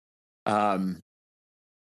 "Yeah, um,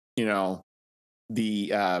 I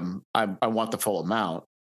want the full amount,"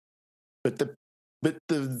 but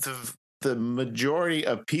the majority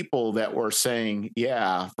of people that were saying,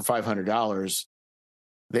 "Yeah," for $500,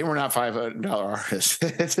 they were not $500 artists.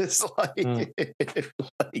 It's just like,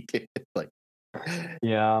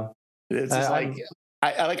 yeah. It's just like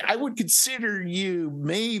I would consider you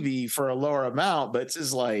maybe for a lower amount, but it's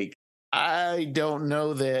just like I don't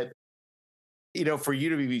know that for you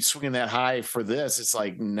to be swinging that high for this. It's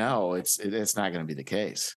like no, it's not going to be the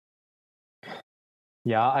case.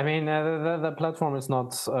 Yeah, I mean the platform is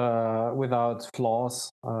not without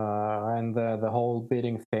flaws, and the whole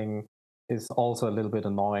bidding thing is also a little bit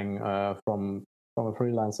annoying from a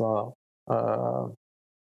freelancer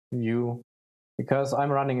view, because I'm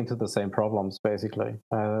running into the same problems basically.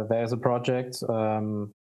 There's a project,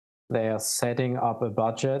 they are setting up a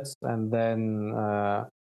budget, and then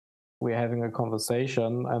we're having a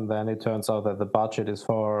conversation, and then it turns out that the budget is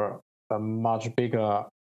for a much bigger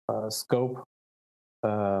scope.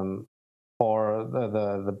 Or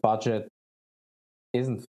the budget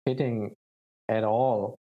isn't fitting at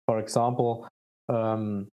all. For example,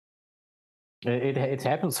 it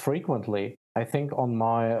happens frequently. I think on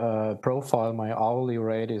my profile, my hourly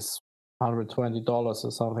rate is $120 or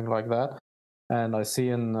something like that, and I see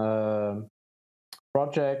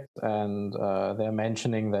project, and they're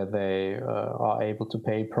mentioning that they are able to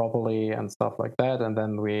pay properly and stuff like that. And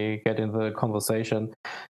then we get into the conversation,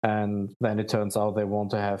 and then it turns out they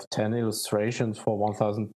want to have 10 illustrations for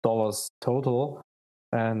 $1,000 total.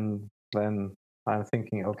 And then I'm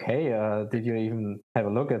thinking, okay, did you even have a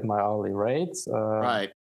look at my hourly rates?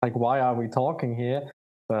 Right. Like, why are we talking here?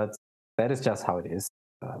 But that is just how it is.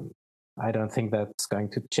 I don't think that's going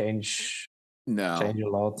to change a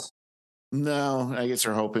lot. No, I guess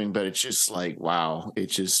they're hoping, but it's just like, wow.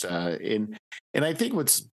 It's just and I think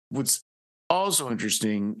what's also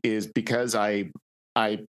interesting is because I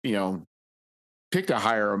picked a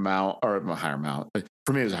higher amount, or a higher amount.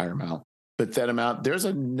 For me, it was a higher amount. But that amount, there's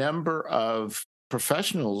a number of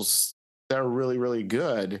professionals that are really, really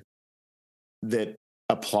good that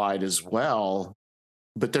applied as well.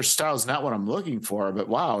 But their style is not what I'm looking for. But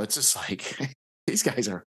wow, it's just like these guys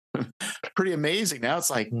are pretty amazing. Now it's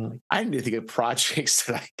like I need to think of projects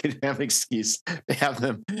that I could have an excuse to have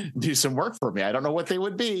them do some work for me. I don't know what they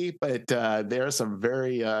would be, but there are some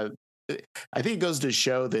very. I think it goes to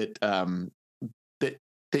show that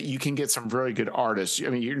that you can get some very good artists. I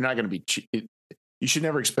mean, you're not going to be cheap. You should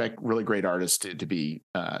never expect really great artists to be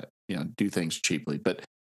do things cheaply. But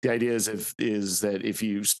the idea is that if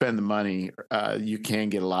you spend the money, you can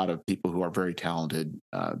get a lot of people who are very talented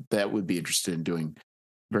that would be interested in doing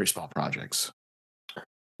very small projects.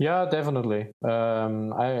 Yeah, definitely.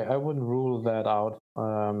 I wouldn't rule that out.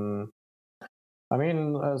 I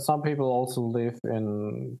mean, some people also live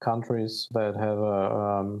in countries that have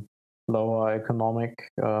a lower economic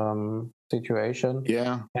situation.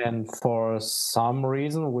 Yeah. And for some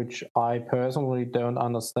reason, which I personally don't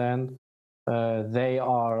understand, they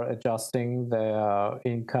are adjusting their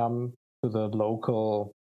income to the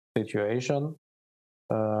local situation,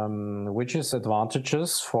 which is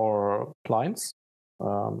advantageous for clients.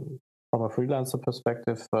 From a freelancer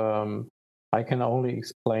perspective, I can only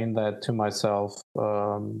explain that to myself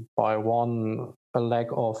by a lack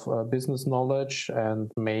of business knowledge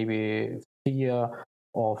and maybe fear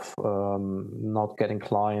of not getting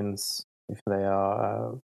clients if they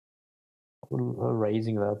are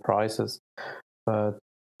raising their prices. But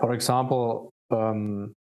for example,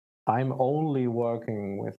 I'm only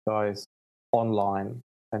working with guys online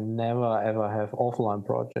and never ever have offline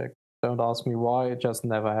projects. Don't ask me why, it just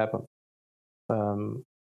never happened.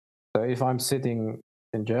 So if I'm sitting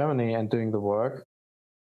in Germany and doing the work,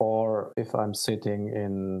 or if I'm sitting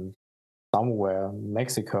in somewhere,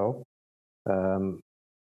 Mexico,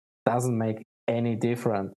 doesn't make any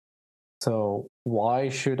difference. So why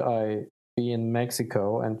should I be in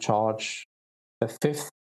Mexico and charge a fifth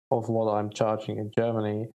of what I'm charging in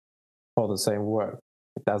Germany for the same work?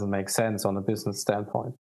 It doesn't make sense on a business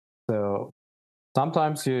standpoint. So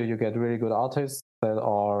sometimes you get really good artists that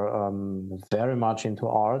are very much into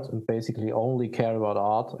art and basically only care about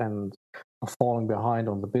art and are falling behind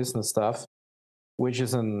on the business stuff, which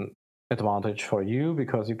is an advantage for you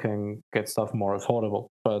because you can get stuff more affordable.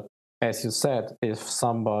 But as you said, if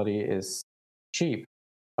somebody is cheap,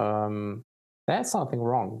 there's something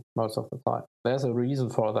wrong most of the time. There's a reason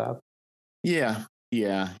for that. Yeah.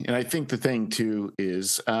 And I think the thing too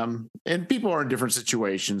is, and people are in different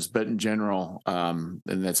situations, but in general, and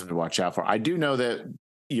that's something to watch out for. I do know that,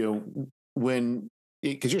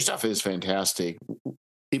 because your stuff is fantastic,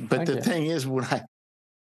 but the thing is, when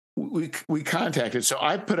we contacted, so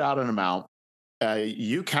I put out an amount,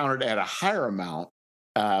 you countered at a higher amount,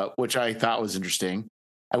 which I thought was interesting.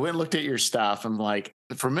 I went and looked at your stuff. I'm like,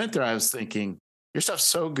 for a minute there, I was thinking, your stuff's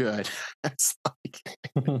so good. It's like,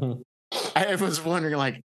 I was wondering,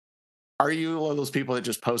 like, are you one of those people that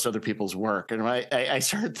just post other people's work? And I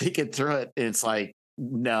started thinking through it, and it's like,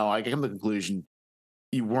 no, I came to the conclusion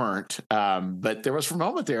you weren't. But there was for a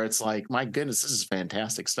moment there, it's like, my goodness, this is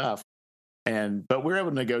fantastic stuff. But we were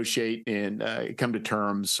able to negotiate and come to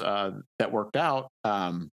terms that worked out.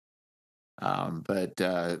 But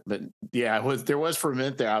yeah, there was for a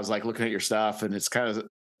minute there, I was like looking at your stuff, and it's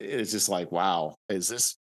just like, wow, is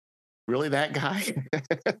this really that guy?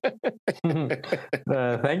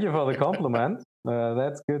 Thank you for the compliment.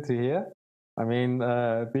 That's good to hear. I mean,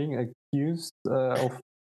 being accused of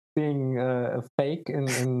being a fake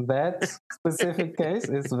in that specific case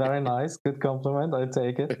is very nice. Good compliment. I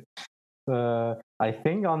take it. I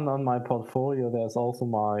think on my portfolio there's also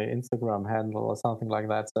my Instagram handle or something like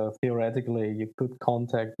that. So theoretically, you could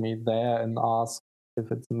contact me there and ask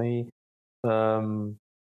if it's me.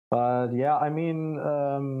 But yeah, I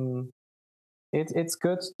mean, it's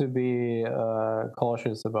good to be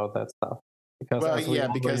cautious about that stuff because well, yeah,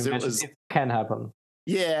 because it can happen.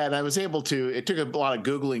 Yeah, and I was able to. It took a lot of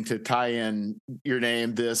googling to tie in your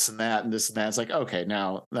name, this and that, and this and that. It's like, okay,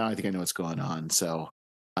 now I think I know what's going on. So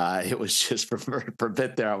it was just for a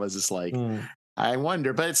bit there. I was just like, Mm. I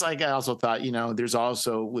wonder, but it's like I also thought, there's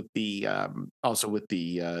also with the I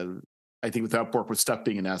think with Upwork with stuff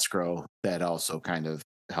being in escrow, that also kind of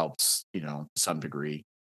helps, to some degree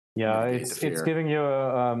Yeah, mitigate the it's fear. giving you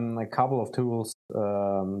a couple of tools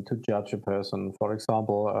to judge a person. For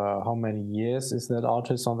example, how many years is that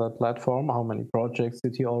artist on that platform? How many projects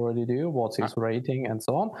did he already do? What's his rating, and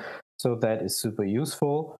so on. So that is super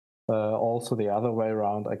useful. Also, the other way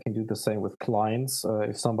around, I can do the same with clients.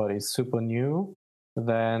 If somebody is super new,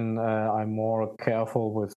 then I'm more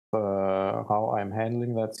careful with how I'm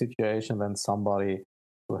handling that situation than somebody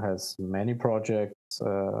who has many projects,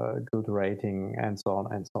 good rating, and so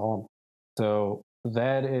on and so on. So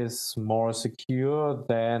that is more secure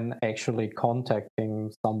than actually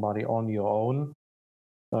contacting somebody on your own.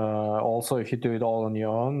 Also, if you do it all on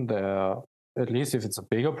your own, at least if it's a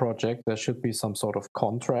bigger project, there should be some sort of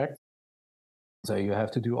contract. So you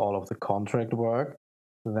have to do all of the contract work.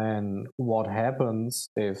 Then what happens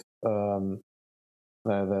if the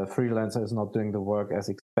freelancer is not doing the work as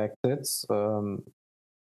expected?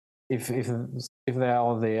 If they are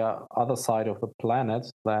on the other side of the planet,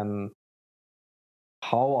 then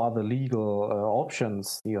how are the legal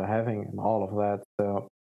options you're having and all of that? So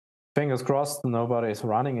fingers crossed, nobody is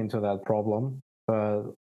running into that problem, but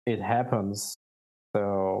it happens.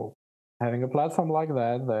 So having a platform like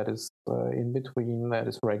that is in between, that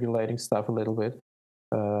is regulating stuff a little bit,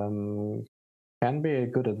 can be a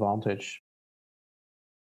good advantage.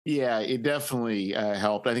 Yeah, it definitely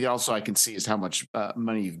helped. I think also I can see is how much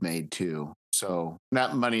money you've made too. So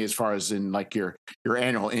not money as far as in like your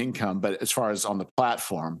annual income, but as far as on the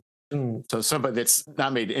platform. Mm. So somebody that's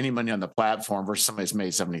not made any money on the platform versus somebody that's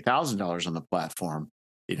made $70,000 on the platform,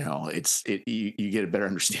 you get a better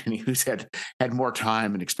understanding who's had more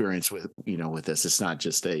time and experience with with this. It's not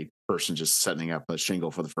just a person just setting up a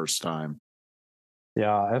shingle for the first time.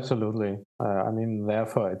 Yeah, absolutely. I mean,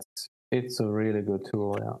 therefore, it's a really good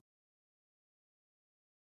tool.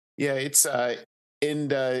 Yeah. Yeah, it's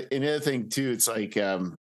and another thing too, it's like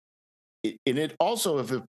and it also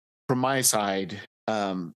from my side,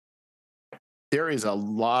 there is a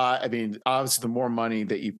lot. I mean, obviously, the more money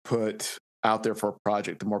that you put out there for a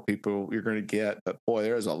project, the more people you're going to get. But boy,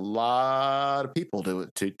 there is a lot of people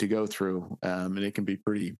to go through, and it can be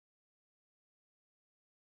pretty.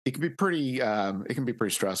 It can be pretty. It can be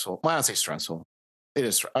pretty stressful. Well, I don't say stressful. It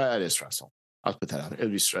is. It is stressful. I'll put that out there.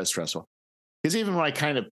 It'd be stressful because even when I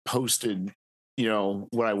kind of posted,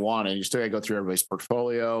 what I wanted, you still got to go through everybody's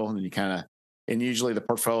portfolio, and then you kind of. And usually the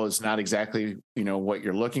portfolio is not exactly what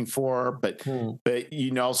you're looking for, but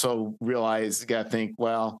you also realize you got to think,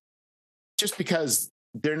 well, just because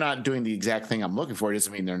they're not doing the exact thing I'm looking for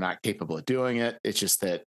doesn't mean they're not capable of doing it. It's just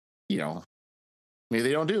that maybe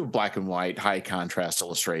they don't do black and white, high contrast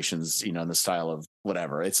illustrations, in the style of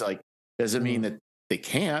whatever. It's like doesn't mean that they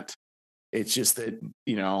can't. It's just that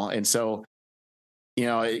and so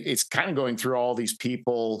it's kind of going through all these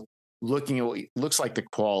people, looking at what looks like the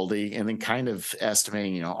quality, and then kind of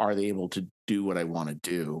estimating, are they able to do what I want to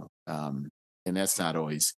do? And that's not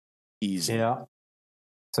always easy. Yeah.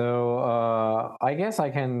 So I guess I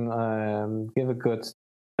can give a good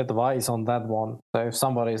advice on that one. So if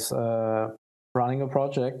somebody's running a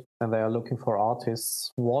project and they are looking for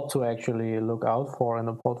artists, what to actually look out for in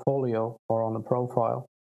a portfolio or on a profile.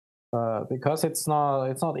 Because it's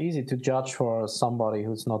not easy to judge for somebody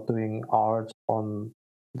who's not doing art on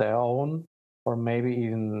their own, or maybe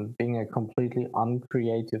even being a completely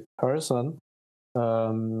uncreative person.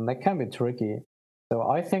 That can be tricky. So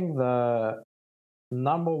I think the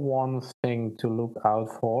number one thing to look out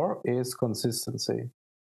for is consistency.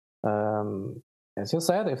 Um, as you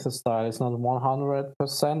said, if the style is not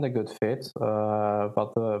 100% a good fit,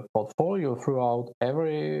 but the portfolio throughout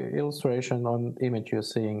every illustration or image you're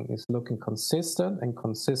seeing is looking consistent and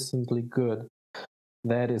consistently good,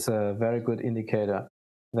 that is a very good indicator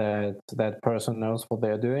that that person knows what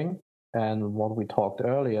they're doing. And what we talked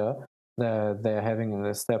earlier, that they're having an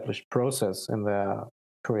established process in their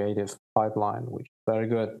creative pipeline, which is very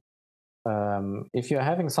good. If you're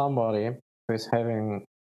having somebody who is having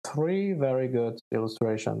three very good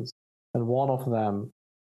illustrations and one of them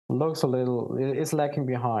looks a little is lacking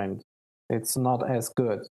behind, it's not as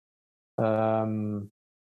good,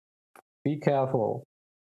 be careful.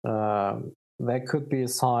 That could be a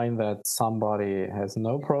sign that somebody has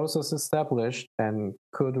no process established and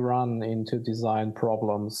could run into design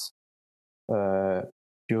problems uh,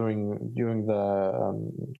 during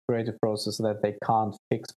the creative process that they can't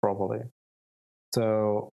fix properly.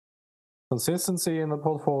 So consistency in the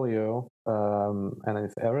portfolio, and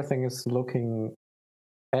if everything is looking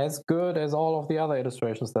as good as all of the other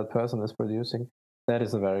illustrations that person is producing, that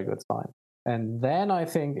is a very good sign. And then I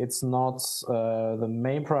think it's not the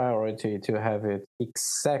main priority to have it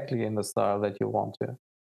exactly in the style that you want to,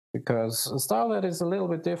 because a style that is a little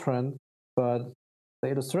bit different, but the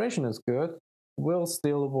illustration is good, will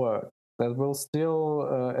still work. That will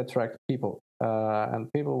still attract people.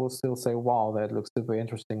 And people will still say, wow, that looks super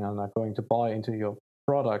interesting, and are going to buy into your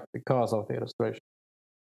product because of the illustration.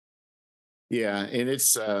 Yeah, and it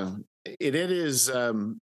is.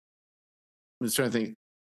 I'm just trying to think.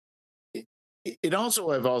 It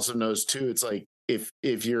also, I've also noticed too. It's like if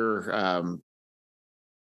you're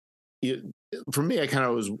for me, I kind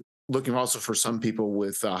of was looking also for some people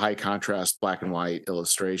with high contrast black and white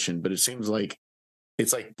illustration, but it seems like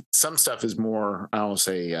it's like some stuff is more. I don't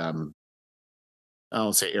say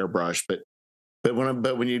airbrush, but when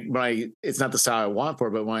I it's not the style I want for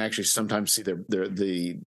it, but when I actually sometimes see the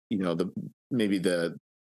maybe the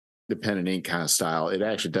pen and ink kind of style, it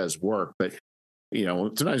actually does work. But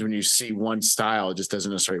sometimes when you see one style, it just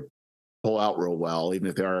doesn't necessarily pull out real well, even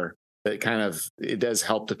if there are. It does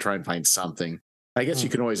help to try and find something. I guess you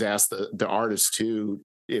can always ask the artist too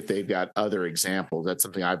if they've got other examples. That's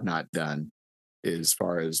something I've not done as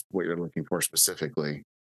far as what you're looking for specifically.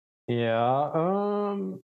 Yeah.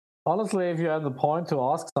 Honestly, if you're at the point to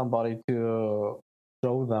ask somebody to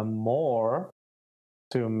show them more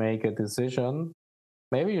to make a decision,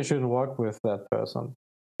 maybe you shouldn't work with that person.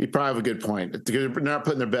 You probably have a good point. They're not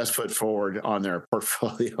putting their best foot forward on their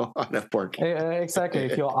portfolio on Upwork. Exactly.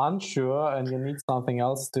 If you're unsure and you need something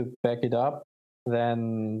else to back it up,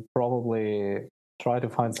 then probably try to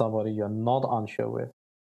find somebody you're not unsure with.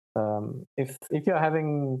 If you're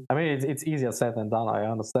having, I mean, it's easier said than done. I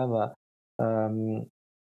understand that.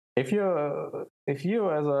 If you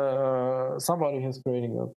as a somebody who's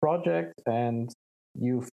creating a project and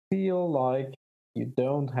you feel like you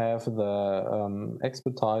don't have the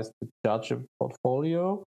expertise to judge a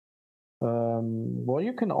portfolio, what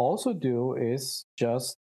you can also do is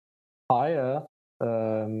just hire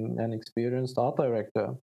an experienced art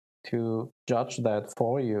director to judge that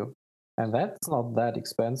for you, and that's not that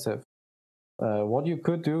expensive. What you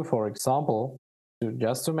could do, for example,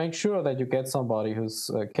 just to make sure that you get somebody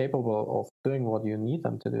who's capable of doing what you need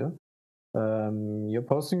them to do, you're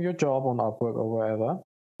posting your job on Upwork or wherever,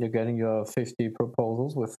 you're getting your 50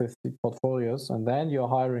 proposals with 50 portfolios, and then you're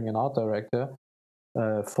hiring an art director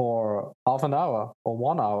for half an hour or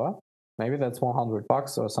 1 hour. Maybe that's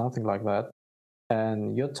 $100 or something like that.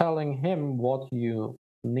 And you're telling him what you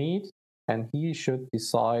need, and he should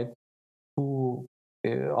decide who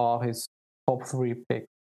are his top 3 picks.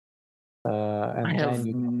 I have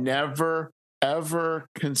never ever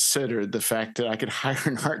considered the fact that I could hire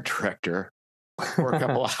an art director for a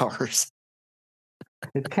couple hours.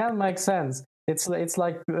 It can make sense. It's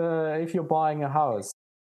like if you're buying a house,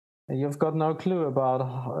 and you've got no clue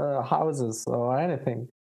about houses or anything.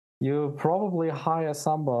 You probably hire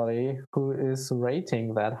somebody who is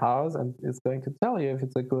rating that house and is going to tell you if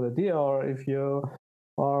it's a good idea or if you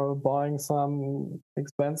are buying some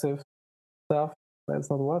expensive stuff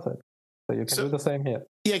that's not worth it. So you can do the same here.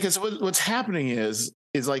 Yeah, because what's happening is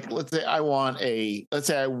like let's say I want a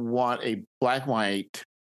black and white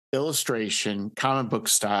illustration comic book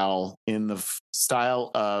style in the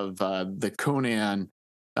style of the Conan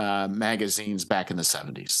magazines back in the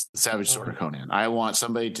 70s, the Savage Sword of Conan. I want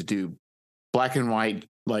somebody to do black and white,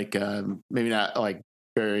 like maybe not like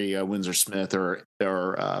Barry Windsor Smith or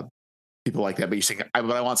people like that, but you say,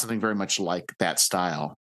 but I want something very much like that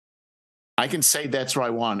style. I can say that's what I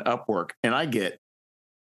want on Upwork, and I get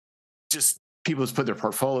just people who put their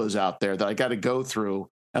portfolios out there that I got to go through,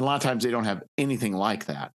 and a lot of times they don't have anything like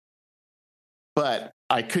that. But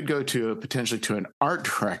I could go to potentially to an art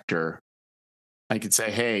director. I could say,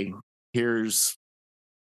 hey, here's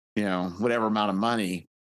whatever amount of money.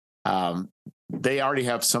 They already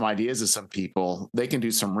have some ideas of some people. They can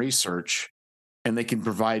do some research, and they can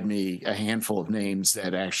provide me a handful of names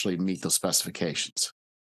that actually meet those specifications.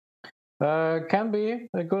 Can be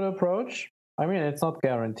a good approach. I mean, it's not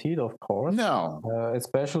guaranteed, of course. No.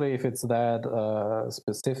 Especially if it's that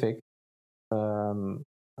specific.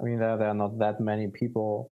 I mean, there are not that many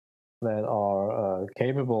people that are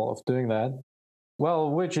capable of doing that.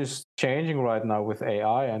 Well, which is changing right now with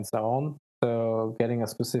AI and so on. So getting a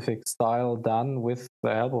specific style done with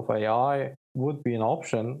the help of AI would be an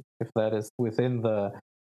option if that is within the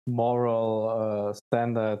moral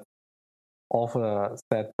standard of a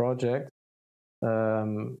set project.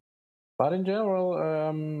 But in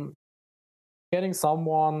general, getting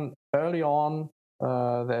someone early on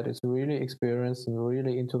that is really experienced and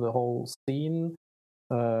really into the whole scene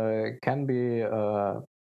can be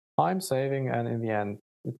time saving, and in the end,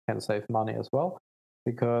 it can save money as well.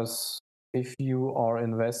 Because if you are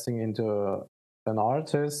investing into an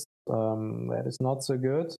artist that is not so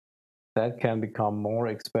good, that can become more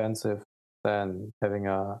expensive than having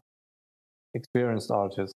a experienced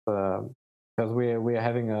artist. Because we're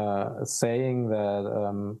having a saying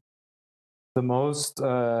that the most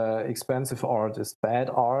expensive art is bad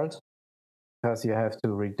art, because you have to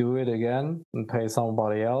redo it again and pay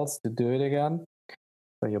somebody else to do it again.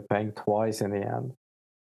 So you're paying twice in the end.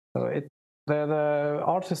 So the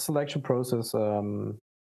artist selection process,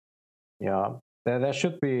 there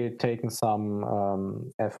should be taken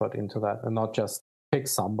some effort into that, and not just pick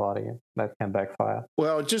somebody. That can backfire.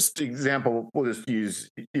 Well, just example. We'll just use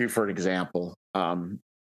you for an example.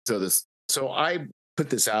 So I put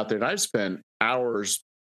this out there, and I've spent hours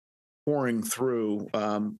pouring through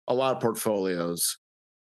a lot of portfolios,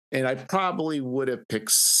 and I probably would have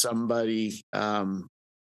picked somebody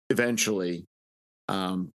eventually.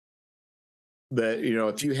 But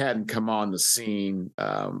if you hadn't come on the scene,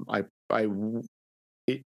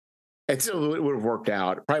 it still would have worked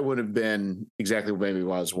out. It probably would have been exactly maybe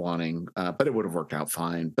what I was wanting, but it would have worked out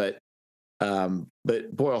fine. But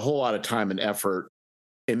boy, a whole lot of time and effort,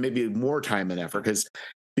 and maybe more time and effort,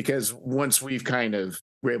 because once we've kind of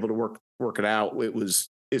were able to work it out,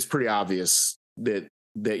 it's pretty obvious that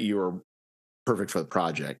you were perfect for the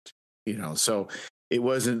project. So it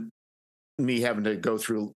wasn't me having to go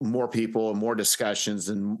through more people and more discussions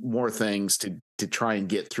and more things to try and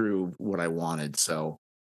get through what I wanted. So,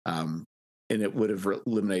 and it would have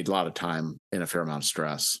eliminated a lot of time and a fair amount of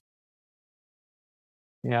stress.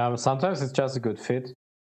 Yeah, sometimes it's just a good fit.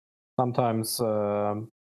 Sometimes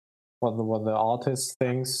what the artist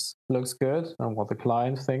thinks looks good and what the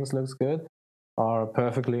client thinks looks good are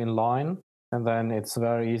perfectly in line, and then it's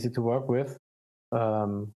very easy to work with.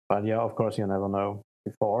 But yeah, of course, you never know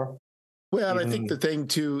before. Well, I think the thing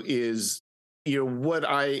too is, for what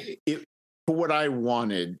I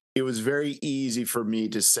wanted, it was very easy for me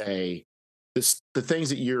to say the things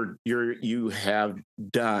that you have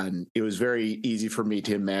done. It was very easy for me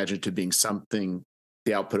to imagine to being something,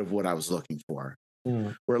 the output of what I was looking for.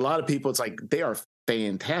 Where a lot of people, it's like they are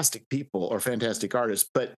fantastic people or fantastic artists,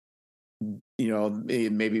 but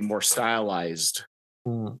maybe more stylized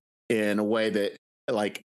in a way that,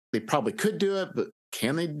 like, they probably could do it, but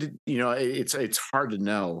can they? It's hard to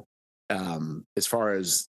know as far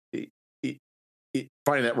as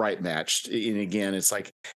finding that right match. And again, it's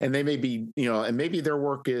like, and they may be, and maybe their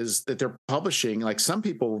work is that they're publishing. Like some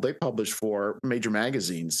people, they publish for major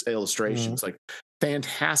magazines, illustrations, like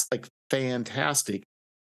fantastic,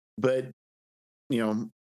 but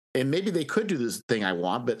and maybe they could do this thing I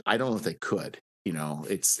want, but I don't know if they could.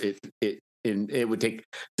 It would take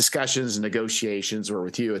discussions and negotiations. Or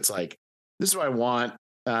with you, it's like, this is what I want.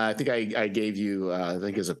 I think I gave you, I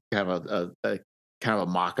think as a kind of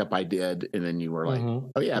a mock-up I did, and then you were like,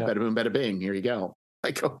 "Oh yeah, bada boom, bada bing. Here you go."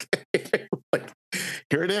 Like, okay, like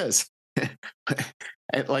here it is.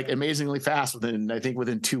 And like amazingly fast.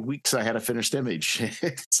 Within 2 weeks, I had a finished image.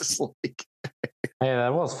 It's just like, hey,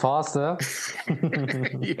 that was faster.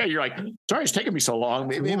 Yeah, you're like, sorry, it's taking me so long.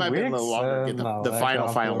 Maybe it might be a little longer to get the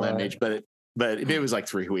final image, but it was like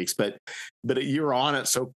 3 weeks. But you were on it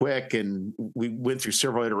so quick, and we went through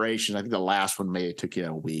several iterations. I think the last one maybe took you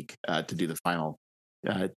a week to do the final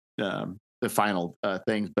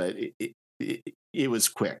things, but it was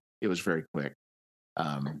quick. It was very quick.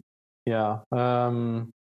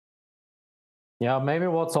 Maybe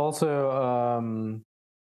what's also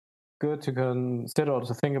good to consider or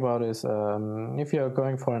to think about is if you're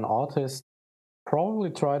going for an artist, probably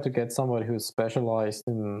try to get somebody who's specialized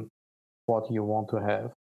in what you want to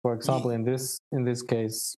have. For example, in this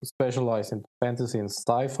case, specialized in fantasy and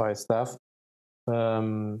sci-fi stuff.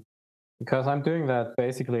 Because I'm doing that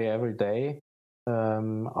basically every day,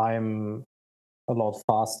 I'm a lot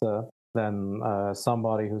faster than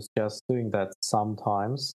somebody who's just doing that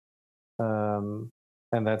sometimes.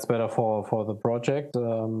 And that's better for the project.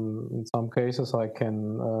 In some cases, I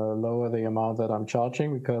can lower the amount that I'm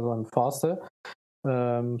charging because I'm faster.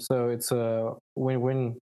 So it's a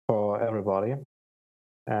win-win for everybody.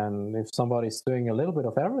 And if somebody's doing a little bit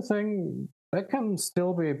of everything, that can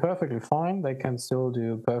still be perfectly fine. They can still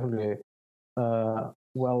do perfectly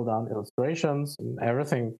well done illustrations, and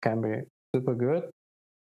everything can be super good.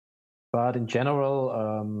 But in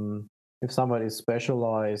general, if somebody is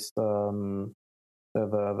specialized, the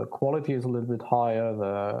quality is a little bit higher,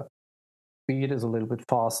 the speed is a little bit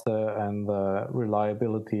faster, and the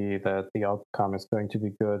reliability that the outcome is going to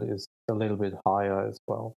be good is a little bit higher as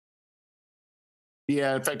well.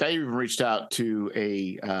 Yeah, in fact, I even reached out to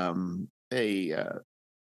a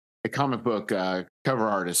comic book cover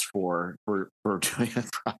artist for doing a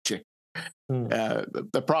project.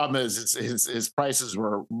 The problem is his prices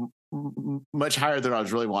were much higher than I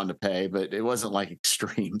was really wanting to pay, but it wasn't like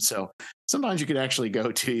extreme. So sometimes you can actually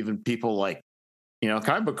go to even people like,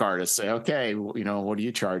 comic book artists, say, okay, what do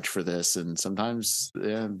you charge for this? And sometimes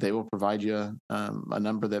they will provide you a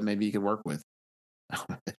number that maybe you can work with.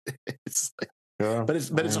 It's like, Sure. but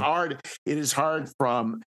it's hard. It is hard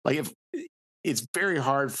from like if it's very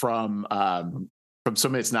hard from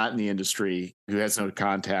somebody that's not in the industry who has no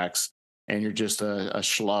contacts, and you're just a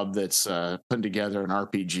schlub that's putting together an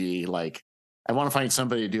RPG. Like, I want to find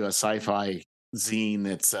somebody to do a sci-fi zine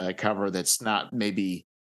that's a cover that's not maybe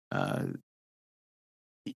that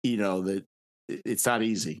it's not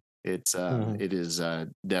easy. It's it is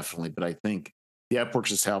definitely, but I think the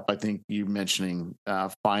Upworks' help. I think you mentioning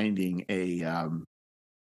finding a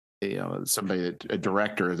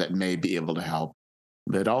director that may be able to help.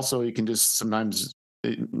 But also, you can just sometimes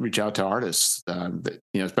reach out to artists that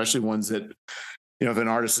especially ones that if an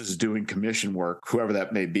artist is doing commission work, whoever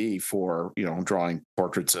that may be, for drawing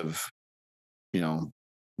portraits of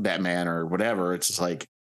Batman or whatever. It's just like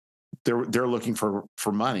they're looking for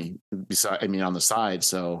money on the side.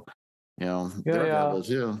 So they're available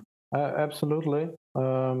too. Absolutely.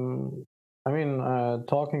 Talking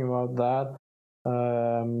about that,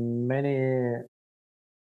 many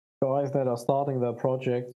guys that are starting their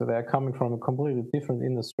project, they're coming from a completely different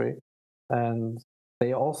industry, and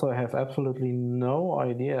they also have absolutely no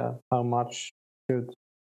idea how much should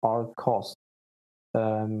art cost.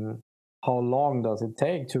 How long does it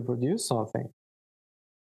take to produce something?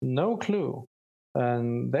 No clue,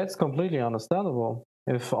 and that's completely understandable.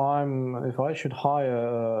 If I should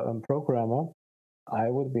hire a programmer, I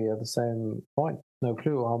would be at the same point. No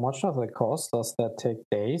clue. How much does that cost? Does that take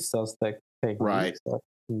days? Does that take weeks?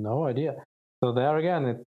 No idea. So there again,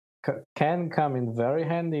 it can come in very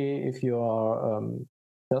handy if you are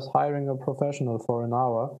just hiring a professional for an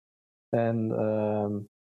hour, and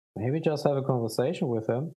maybe just have a conversation with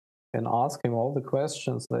him and ask him all the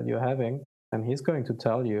questions that you're having, and he's going to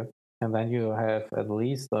tell you, and then you have at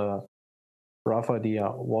least a rough idea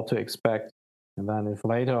what to expect. And then if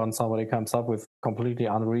later on somebody comes up with completely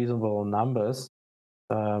unreasonable numbers,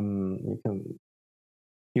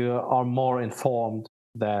 you are more informed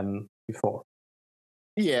than before.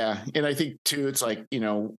 Yeah, and I think too, it's like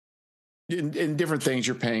in different things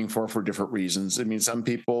you're paying for different reasons. I mean, some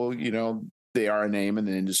people, they are a name in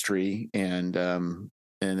the industry, and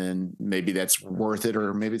then maybe that's worth it,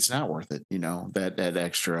 or maybe it's not worth it. That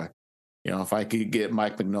extra. If I could get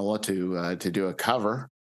Mike Mignola to do a cover,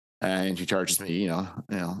 and she charges me,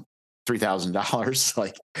 $3,000,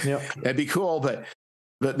 like that'd be cool. But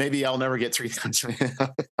maybe I'll never get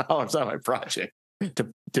 $3,000 on my project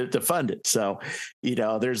to fund it. So,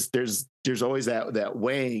 there's always that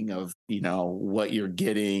weighing of what you're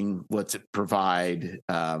getting, what's it provide,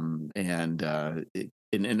 and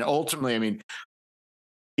ultimately, I mean,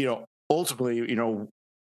 to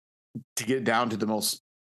get down to the most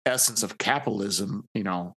essence of capitalism,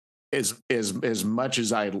 as much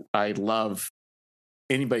as I love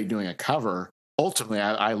anybody doing a cover, ultimately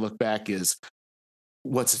I look back as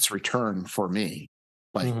what's its return for me,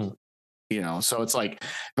 like so it's like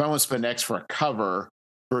if I want to spend X for a cover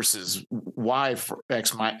versus Y for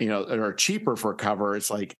X, or cheaper for a cover, it's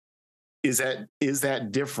like is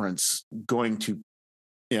that difference going to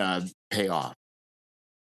pay off?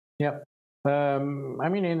 Yep. In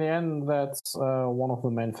the end, that's one of the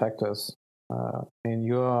main factors. And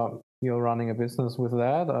you're running a business with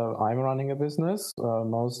that. I'm running a business.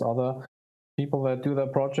 Most other people that do their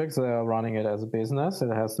projects, they are running it as a business.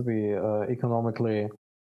 It has to be economically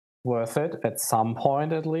worth it at some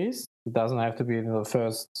point, at least. It doesn't have to be in the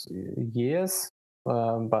first years,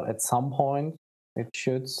 but at some point, it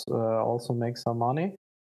should also make some money.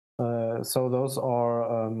 So those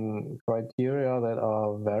are criteria that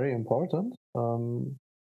are very important. On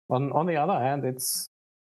the other hand, it's,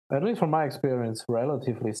 at least from my experience,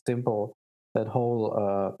 relatively simple, that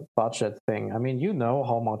whole budget thing. I mean, you know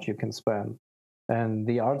how much you can spend, and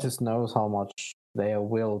the artist knows how much they are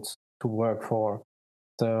willed to work for.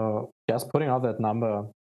 So just putting out that number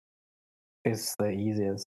is the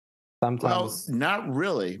easiest. Sometimes, well, not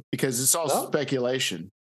really, because it's all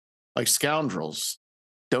speculation. Like Scoundrels,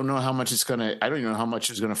 don't know how much I don't even know how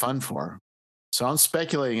much it's going to fund for. So I'm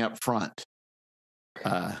speculating up front.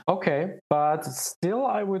 Okay, but still,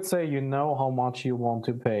 I would say you know how much you want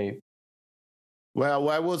to pay. Well,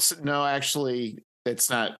 I will no, actually, it's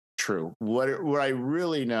not true. What I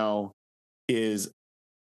really know is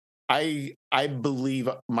I believe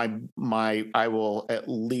my I will at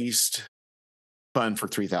least fund for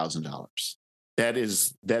 $3,000. That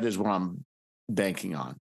is what I'm banking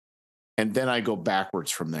on, and then I go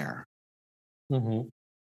backwards from there. Hmm.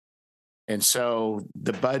 And so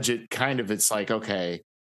the budget kind of it's like okay,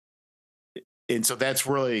 and so that's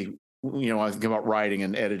really I think about writing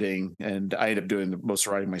and editing, and I end up doing the most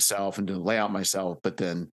writing myself and doing the layout myself. But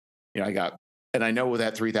then I got and I know with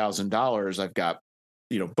that $3,000 I've got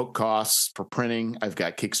book costs for printing, I've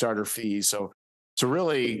got Kickstarter fees, so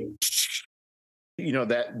really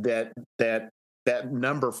that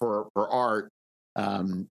number for art,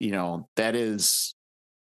 that is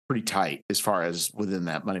pretty tight as far as within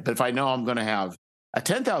that money. But if I know I'm going to have a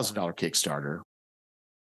 $10,000 Kickstarter,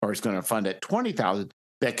 or it's going to fund at 20,000,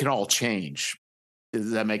 that can all change.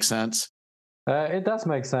 Does that make sense? It does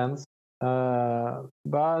make sense.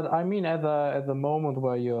 But I mean, at the moment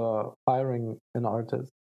where you're hiring an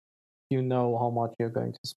artist, you know how much you're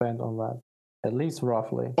going to spend on that, at least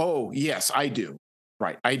roughly. Oh yes, I do.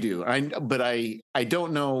 Right, I do. But I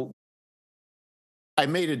don't know. I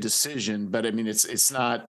made a decision, but I mean, it's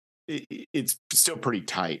not. It's still pretty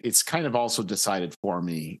tight. It's kind of also decided for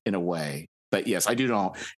me in a way. But yes, I do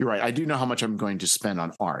know. You're right. I do know how much I'm going to spend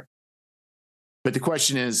on art. But the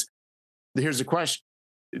question is, here's the question: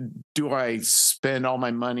 do I spend all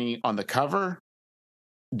my money on the cover?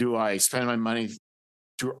 Do I spend my money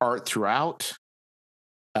through art throughout?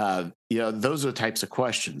 Those are the types of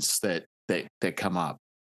questions that come up.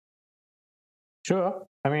 Sure.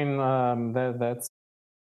 I mean, that's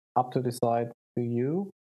up to decide to you.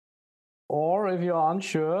 Or if you're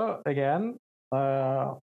unsure, again,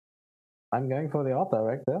 I'm going for the art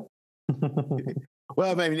director.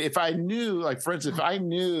 Well, I mean, if I knew, like for instance, if I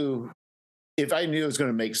knew it was going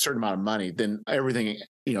to make a certain amount of money, then everything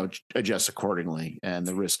adjusts accordingly, and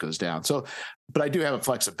the risk goes down. So, but I do have a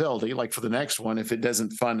flexibility. Like for the next one, if it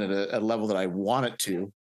doesn't fund at a level that I want it to,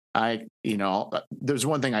 there's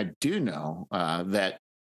one thing I do know that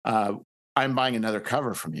I'm buying another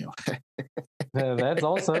cover from you. That's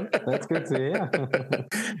awesome. That's good to hear.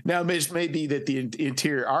 Now, it may be that the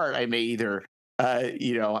interior art I may either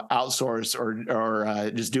outsource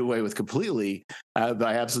or just do away with completely. But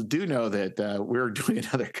I absolutely do know that we're doing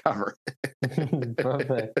another cover.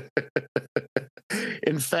 Perfect.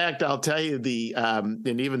 In fact, I'll tell you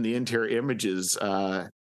and even the interior images.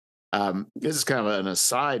 This is kind of an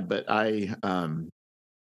aside, but I'm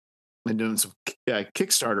doing some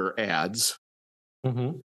Kickstarter ads,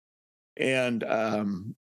 Mm-hmm. and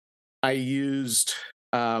I used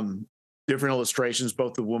different illustrations,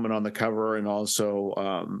 both the woman on the cover and also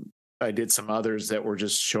I did some others that were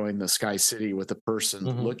just showing the Sky City with the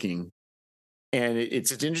person looking. And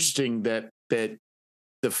it's interesting that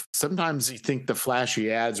sometimes you think the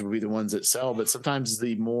flashy ads will be the ones that sell, but sometimes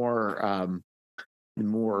the more I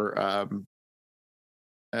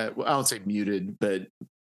don't say muted, but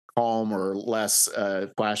calm or less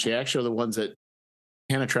flashy, actually are the ones that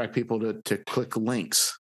can attract people to click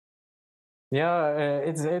links. Yeah,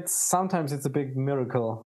 it's sometimes it's a big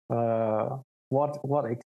miracle. What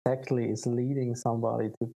exactly is leading somebody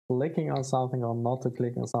to clicking on something or not to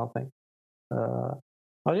click on something?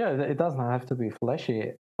 But yeah, it doesn't have to be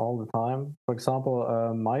flashy all the time. For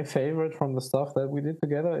example, my favorite from the stuff that we did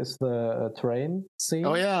together is the train scene.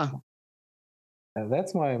 Oh yeah, and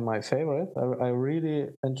that's my favorite. I really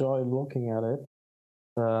enjoy looking at it.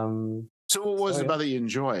 So what was it about that you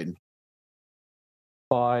enjoyed?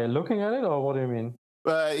 By looking at it, or what do you mean?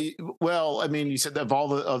 Well, I mean, you said that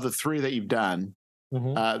of the three that you've done,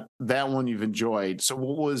 that one you've enjoyed. So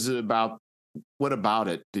what was it about? What about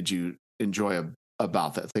it did you enjoy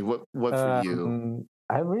about that thing? What for you?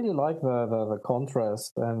 I really like the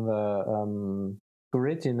contrast and the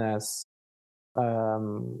grittiness.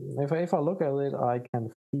 If I look at it, I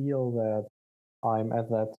can feel that I'm at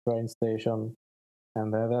that train station,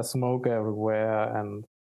 and there's smoke everywhere, and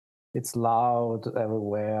it's loud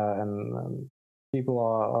everywhere, and people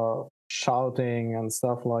are shouting and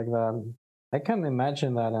stuff like that. I can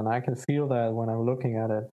imagine that, and I can feel that when I'm looking at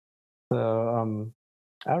it. So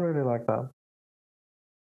I really like that.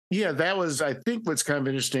 Yeah, that was, I think, what's kind of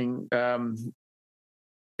interesting,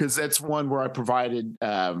 because that's one where I provided,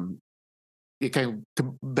 it kind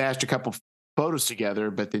of bashed a couple photos together,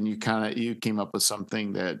 but then you came up with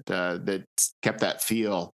something that kept that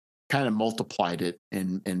feel, kind of multiplied it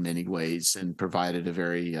in many ways, and provided a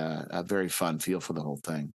very fun feel for the whole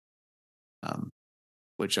thing,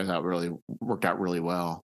 which I thought really worked out really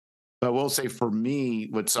well. But I will say for me,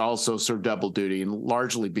 what's also sort of double duty, and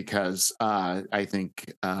largely because I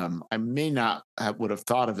think I may not would have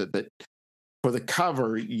thought of it, but for the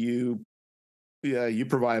cover, you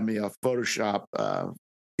provide me a Photoshop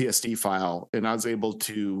PSD file, and I was able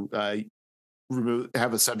to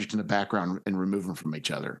have a subject in the background and remove them from each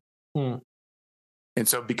other. Hmm. And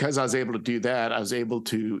so, because I was able to do that, I was able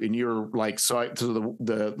to, and you're like, so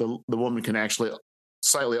the woman can actually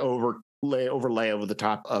slightly overlay over the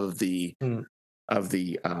top of the of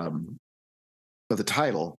the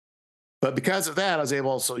title. But because of that, I was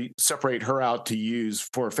able to also separate her out to use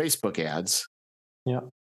for Facebook ads. Yeah.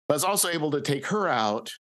 But I was also able to take her out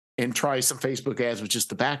and try some Facebook ads with just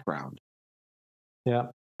the background. Yeah.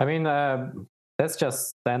 I mean, that's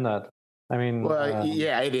just standard. I mean, well,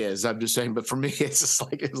 yeah, it is. I'm just saying, but for me, it's just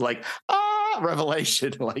like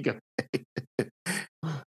revelation. Like,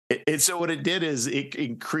 so what it did is it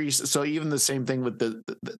increased. So even the same thing with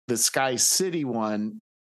the Sky City one,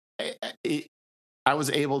 I was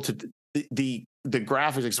able to the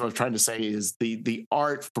graphics. What I was trying to say is the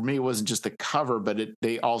art for me wasn't just the cover, but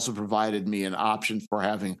they also provided me an option for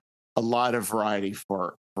having a lot of variety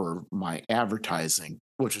for my advertising,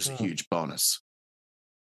 which was a huge bonus.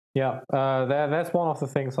 Yeah, that's one of the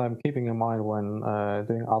things I'm keeping in mind when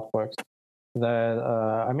doing artworks. That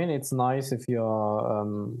I mean, it's nice if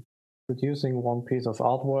you're producing one piece of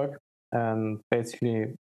artwork and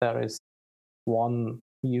basically there is one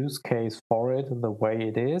use case for it. The way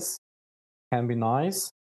it is can be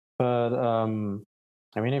nice, but I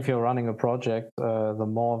mean, if you're running a project, the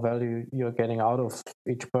more value you're getting out of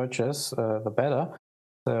each purchase, the better.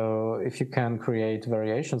 So if you can create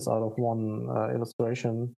variations out of one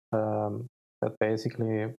illustration that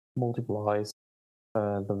basically multiplies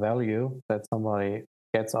the value that somebody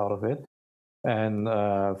gets out of it, and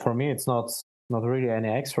for me, it's not really any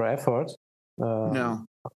extra effort. No.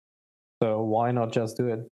 So why not just do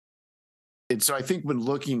it? And so I think when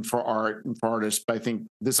looking for art and for artists, I think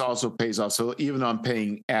this also pays off. So even though I'm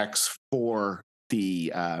paying X for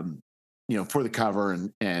the for the cover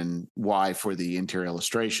and Y for the interior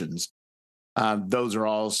illustrations, those are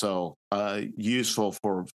also useful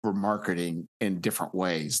for marketing in different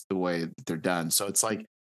ways, the way that they're done. So it's like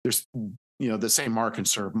there's the same mark can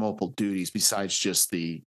serve multiple duties besides just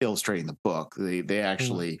the illustrating the book. They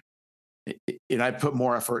actually and I put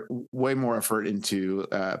way more effort into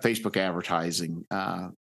Facebook advertising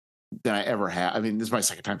than I ever have. I mean, this is my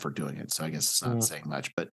second time for doing it, so I guess it's not saying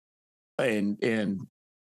much, but and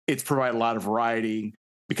it's provided a lot of variety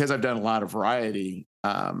because I've done a lot of variety.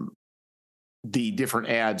 The different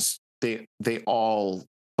ads, they all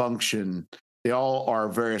function. They all are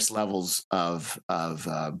various levels of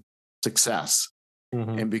success,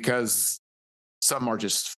 and because some are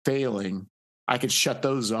just failing, I can shut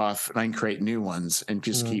those off and I can create new ones and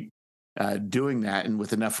just keep doing that. And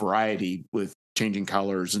with enough variety, with changing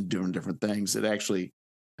colors and doing different things, it actually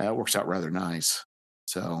works out rather nice.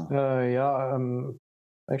 So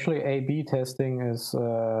actually, A/B testing is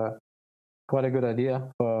quite a good idea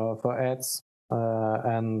for ads.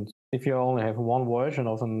 And if you only have one version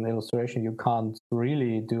of an illustration, you can't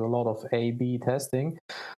really do a lot of A/B testing.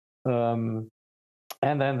 And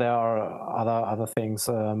then there are other things.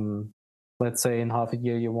 Let's say in half a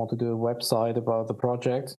year you want to do a website about the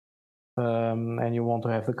project, and you want to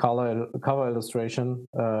have the cover illustration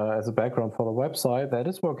as a background for the website. That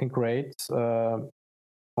is working great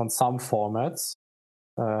on some formats.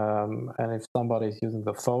 And if somebody's using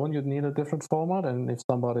the phone, you'd need a different format. And if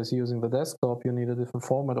somebody's using the desktop, you need a different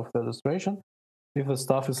format of the illustration. If the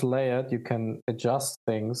stuff is layered, you can adjust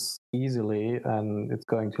things easily and it's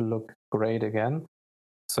going to look great again.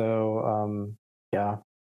 So,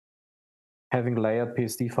 having layered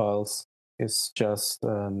PSD files is just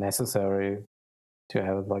necessary to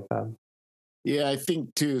have it like that. Yeah, I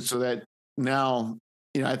think too. So that now,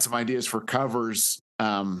 I had some ideas for covers.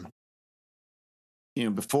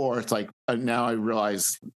 Before it's like now I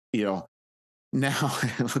realize, now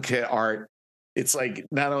I look at art. It's like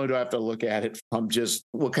not only do I have to look at it from just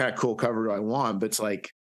what kind of cool cover do I want, but it's like,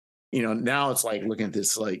 now it's like looking at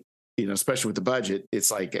this, like, especially with the budget,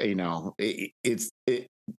 it's like,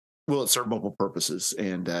 will it serve multiple purposes?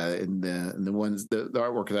 And the ones the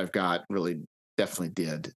artwork that I've got really definitely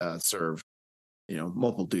did serve,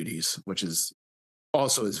 multiple duties, which is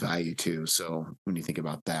also its value too. So when you think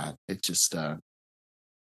about that,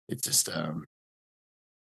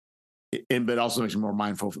 but also makes me more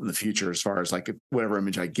mindful in the future as far as like whatever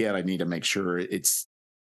image I get, I need to make sure it's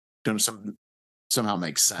going to somehow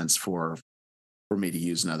make sense for me to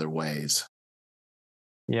use in other ways.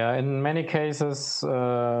 Yeah, in many cases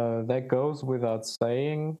that goes without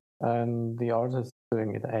saying, and the artist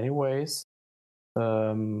doing it anyways.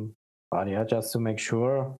 But yeah, just to make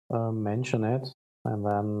sure, mention it, and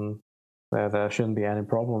then there shouldn't be any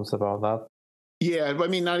problems about that. Yeah, I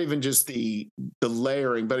mean, not even just the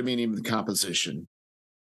layering, but I mean even the composition.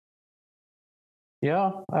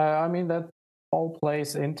 Yeah, I mean that all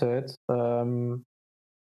plays into it,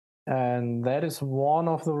 and that is one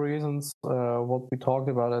of the reasons what we talked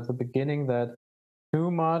about at the beginning, that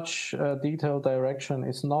too much detailed direction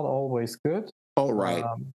is not always good. Oh, right.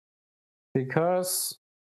 Because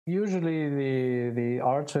usually the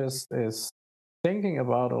artist is thinking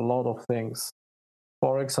about a lot of things.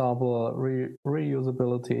 For example,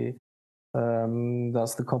 reusability.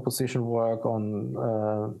 Does the composition work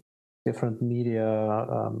on different media,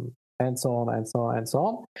 and so on and so on and so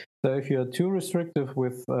on? So if you're too restrictive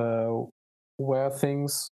with where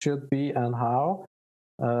things should be and how,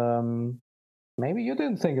 maybe you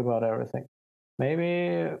didn't think about everything.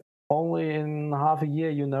 Maybe only in half a year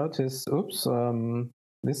you notice, oops,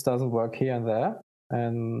 this doesn't work here and there.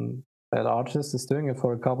 And that artist is doing it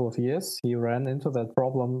for a couple of years. He ran into that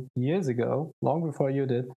problem years ago, long before you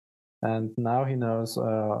did. And now he knows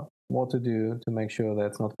what to do to make sure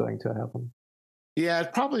that's not going to happen. Yeah,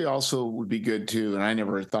 it probably also would be good too. And I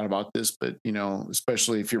never thought about this, but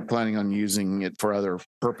especially if you're planning on using it for other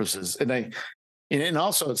purposes. And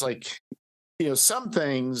also it's like, some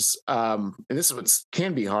things, and this is what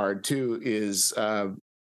can be hard too, is so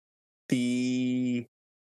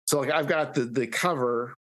like I've got the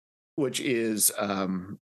cover, which is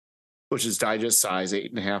digest size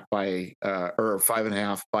 8.5 by or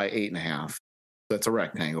 5.5 by 8.5. That's a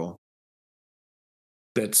rectangle.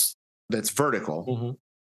 That's vertical.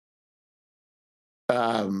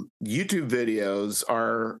 Mm-hmm. YouTube videos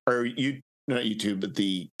not YouTube, but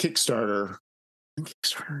the Kickstarter.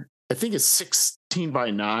 I think it's 16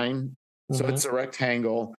 by 9. So it's a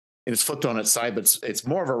rectangle and it's flipped on its side, but it's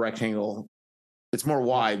more of a rectangle. It's more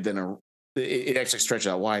wide than it actually stretches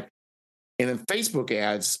out wide. And then Facebook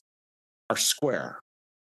ads are square.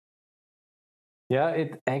 Yeah,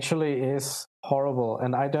 it actually is horrible.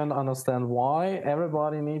 And I don't understand why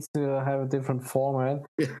everybody needs to have a different format.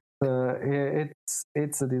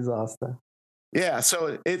 It's a disaster. Yeah,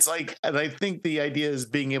 so it's like, and I think the idea is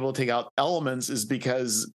being able to take out elements is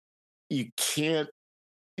because you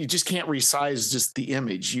just can't resize just the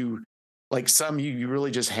image. You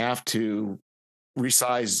really just have to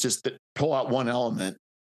resize, just pull out one element,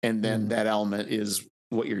 and then that element is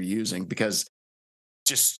what you're using, because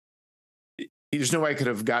just there's no way I could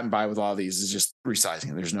have gotten by with all these. Is just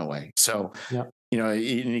resizing. There's no way. So yeah,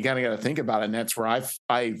 you kind of got to think about it, and that's where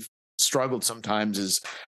I've struggled sometimes is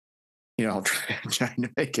trying to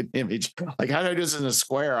make an image. Like, how do I do this in a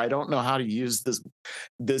square? I don't know how to use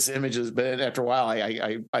this images, but after a while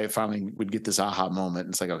I finally would get this aha moment.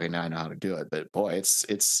 It's like, okay, now I know how to do it. But boy, it's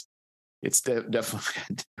definitely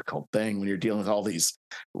a difficult thing when you're dealing with all these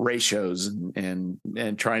ratios and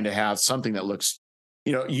trying to have something that looks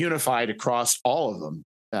unified across all of them.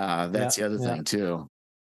 That's the other thing too.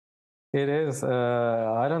 It is.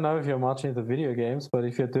 I don't know if you're much into video games, but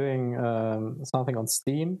if you're doing something on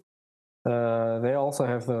Steam, they also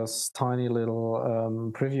have those tiny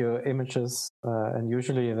little preview images, and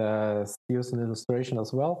usually there's used in illustration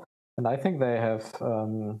as well. And I think they have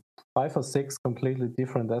 5 or 6 completely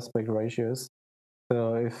different aspect ratios.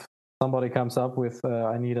 So if somebody comes up with,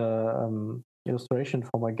 I need a illustration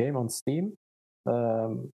for my game on Steam,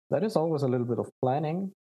 that is always a little bit of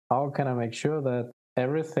planning. How can I make sure that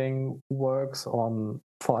everything works on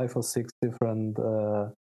 5 or 6 different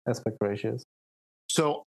aspect ratios?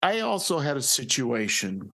 So I also had a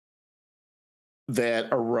situation that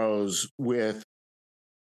arose with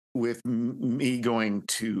me going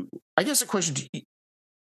to, I guess the question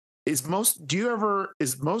is most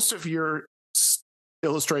of your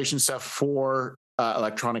illustration stuff for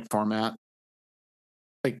electronic format?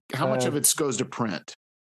 Like, how much of it goes to print?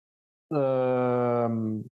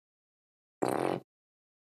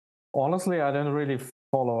 Honestly, I didn't really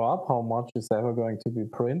follow up how much is ever going to be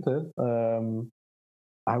printed.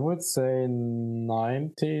 I would say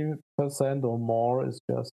 90% or more is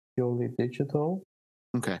just purely digital.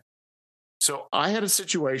 Okay. So I had a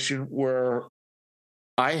situation where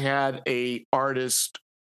I had a artist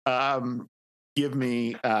give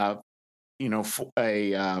me they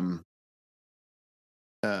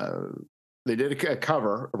did a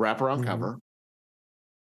cover, a wraparound cover.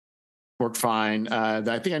 Worked fine.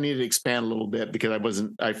 I think I needed to expand a little bit because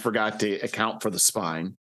I forgot to account for the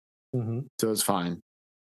spine. So it was fine.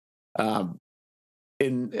 And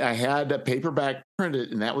I had a paperback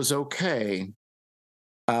printed, and that was okay.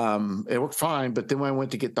 It worked fine. But then when I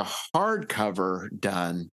went to get the hardcover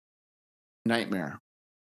done, nightmare,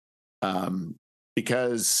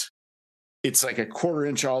 because it's like a 1/4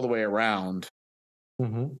 inch all the way around,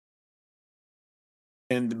 Mm-hmm.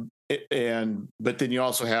 but then you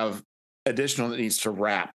also have additional that needs to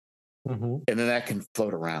wrap, Mm-hmm. and then that can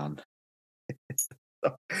float around.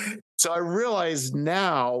 So I realize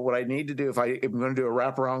now what I need to do if I'm going to do a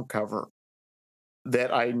wraparound cover,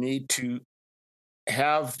 that I need to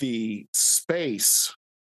have the space,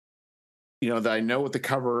 that I know what the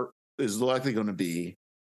cover is likely going to be.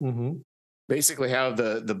 Mm-hmm. Basically, have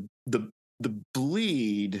the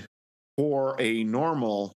bleed for a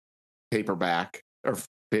normal paperback or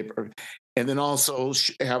paper, and then also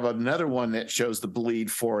have another one that shows the bleed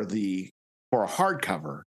for a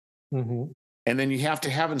hardcover. Mm-hmm. And then you have to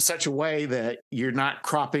have it in such a way that you're not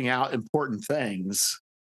cropping out important things.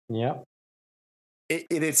 Yeah.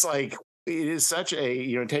 It's like, it is such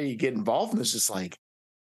a, until you get involved in this, just like,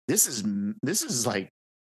 this is like,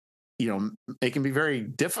 it can be very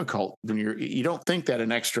difficult when you don't think that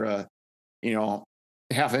an extra, 1/2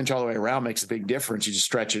 inch all the way around makes a big difference. You just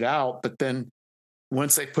stretch it out. But then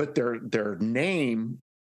once they put their name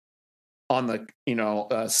on the,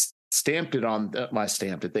 stamped it on my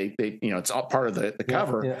stamped it, they it's all part of the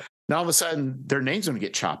cover. Yeah. Now all of a sudden their name's going to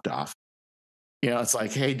get chopped off. It's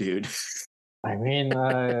like, hey, dude. I mean,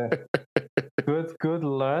 good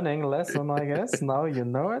learning lesson, I guess. Now you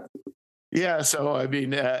know it. Yeah. So I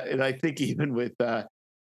mean, and I think even with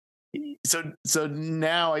so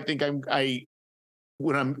now I think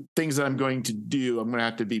when I'm things that I'm going to do, I'm going to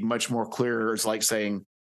have to be much more clear. It's like saying,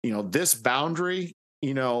 this boundary,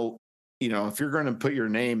 if you're going to put your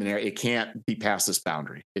name in there, it can't be past this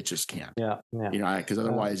boundary. It just can't. Yeah. Because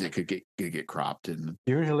otherwise it could get cropped. And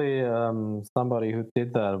usually, somebody who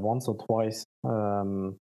did that once or twice,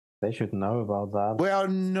 they should know about that. Well,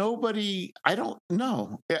 nobody. I don't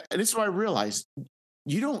know. This is what I realized.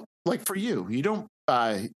 You don't, like, for you. You don't.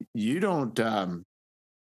 You don't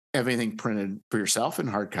have anything printed for yourself in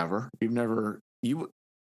hardcover. You've never.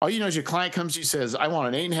 All you know is your client comes to you, says, "I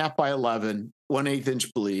want an 8.5 by 11, 1/8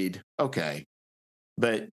 inch bleed." Okay,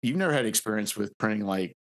 but you've never had experience with printing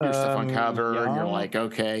like your stuff on cover, and you're like,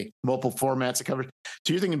 okay, multiple formats of cover. So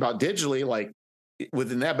you're thinking about digitally, like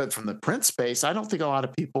within that, but from the print space, I don't think a lot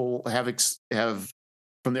of people have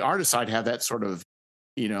from the artist side have that sort of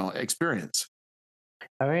experience.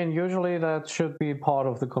 I mean, usually that should be part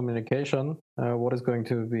of the communication, what is going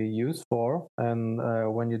to be used for. And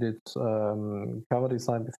when you did cover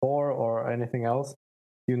design before or anything else,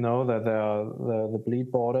 you know that there are the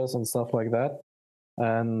bleed borders and stuff like that.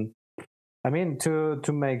 And I mean, to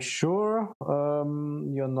make sure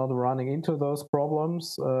you're not running into those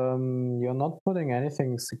problems, you're not putting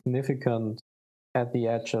anything significant at the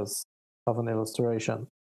edges of an illustration,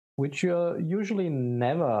 which you're usually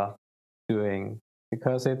never doing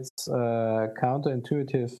because it's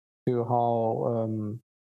counterintuitive to how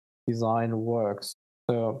design works.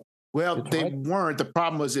 So, well, they weren't. The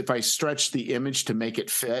problem was if I stretched the image to make it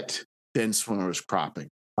fit, then Swimmer was cropping.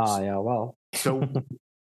 Yeah, well. So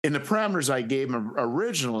in the parameters I gave him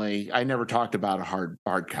originally, I never talked about a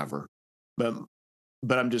hardcover, but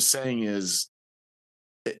I'm just saying is,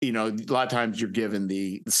 a lot of times you're given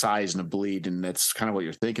the size and the bleed, and that's kind of what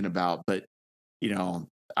you're thinking about. But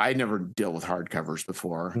I never dealt with hardcovers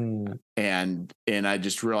before, and I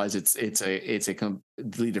just realized it's a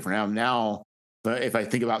completely different album now. But if I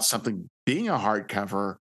think about something being a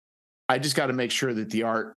hardcover, I just got to make sure that the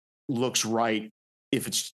art looks right if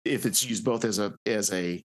it's used both as a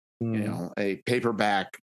a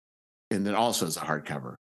paperback and then also as a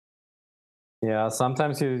hardcover. Yeah,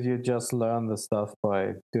 sometimes you just learn the stuff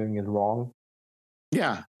by doing it wrong.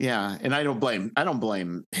 Yeah, and I don't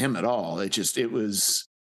blame him at all. It was,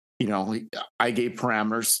 I gave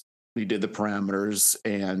parameters. We did the parameters,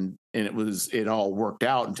 and it all worked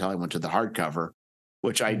out until I went to the hardcover,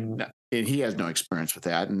 which and he has no experience with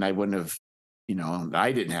that, and I wouldn't have,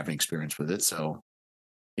 I didn't have any experience with it, so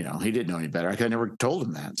he didn't know any better. I never told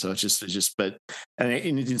him that, so it's just. But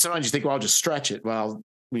and sometimes you think, well, I'll just stretch it. Well,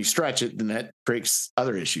 when you stretch it, then that creates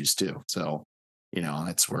other issues too. So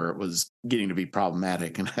that's where it was getting to be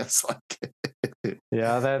problematic, and that's like.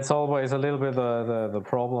 Yeah, that's always a little bit the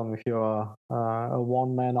problem if you're a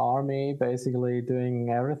one-man army basically doing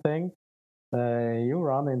everything. You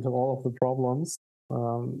run into all of the problems.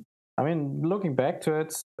 I mean, looking back to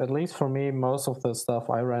it, at least for me, most of the stuff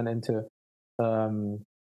I ran into,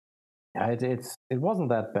 it wasn't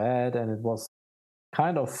that bad, and it was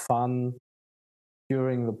kind of fun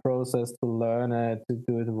during the process to learn it, to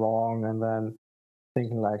do it wrong, and then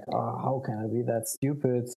thinking like, oh, how can I be that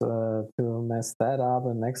stupid to mess that up?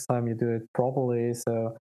 And next time you do it properly.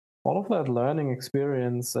 So all of that learning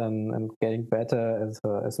experience and getting better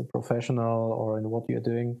as a professional or in what you're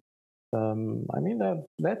doing, I mean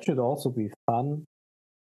that should also be fun.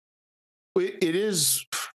 It is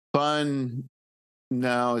fun.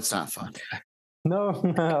 No, it's not fun. No,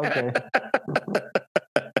 okay.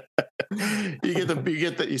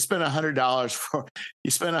 You spend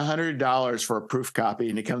 $100 for a proof copy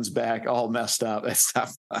and it comes back all messed up. That's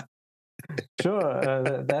not fun.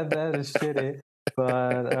 Sure, that is shitty.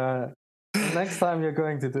 But next time you're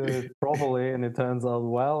going to do it properly and it turns out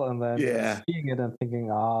well, and then seeing it and thinking,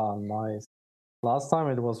 nice. Last time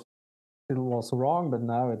it was wrong, but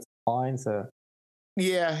now it's fine. So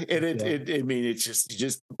yeah, and I mean, it's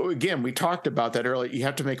just again, we talked about that earlier. You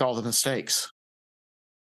have to make all the mistakes.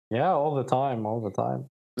 Yeah, all the time.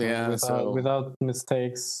 Yeah, without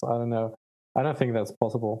mistakes, I don't know. I don't think that's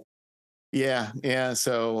possible. Yeah.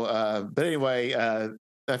 So, but anyway, I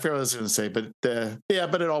forgot what I was going to say, but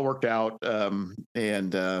but it all worked out. The other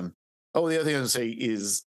thing I was going to say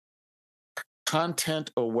is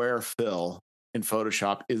content-aware fill in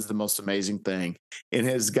Photoshop is the most amazing thing. It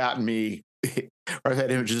has gotten me, or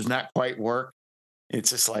that image does not quite work. It's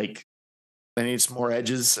just like, I need some more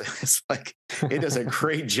edges. It's like, it does a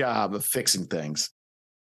great job of fixing things.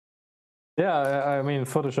 Yeah, I mean,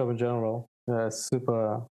 Photoshop in general,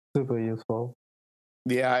 super useful.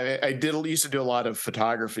 Yeah, I used to do a lot of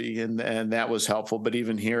photography, and that was helpful. But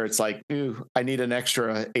even here, it's like, I need an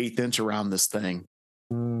extra 1/8 inch around this thing.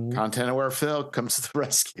 Content-aware fill comes to the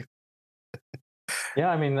rescue. Yeah,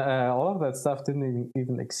 I mean, all of that stuff didn't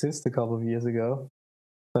even exist a couple of years ago.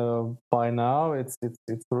 So by now, it's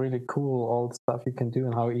really cool, all the stuff you can do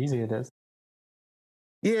and how easy it is.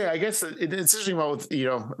 Yeah, I guess it's interesting about,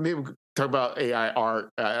 maybe we talk about AI art.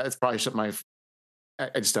 That's probably something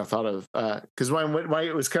I just not thought of. Because when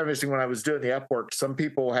it was kind of interesting when I was doing the Upwork, some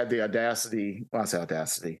people had the audacity. Well, I say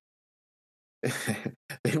audacity.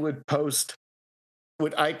 They would post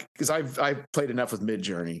because I've played enough with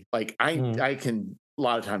Midjourney. Like I can a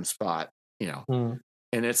lot of times spot,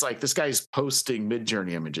 and it's like this guy's posting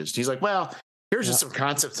Midjourney images. He's like, well, here's just some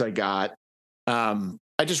concepts I got.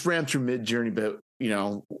 I just ran through Midjourney, but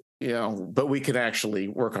but we could actually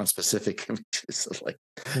work on specific images. Like,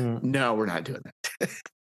 no, we're not doing that.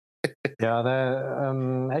 Yeah,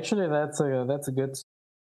 actually, that's a good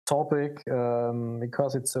topic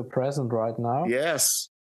because it's so present right now. Yes.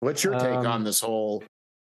 What's your take on this whole?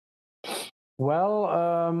 Well,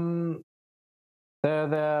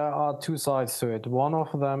 there are two sides to it. One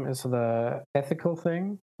of them is the ethical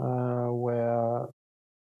thing, where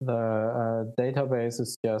the database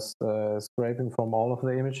is just scraping from all of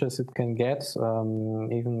the images it can get,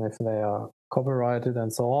 even if they are copyrighted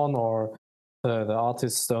and so on, or the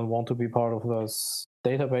artists don't want to be part of those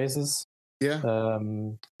databases. Yeah.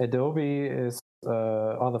 Adobe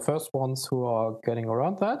are the first ones who are getting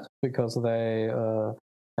around that because they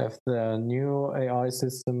have their new AI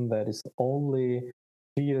system that is only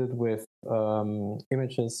filled with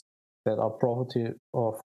images that are property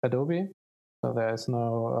of Adobe. So there is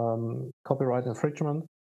no copyright infringement,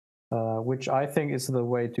 which I think is the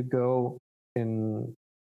way to go in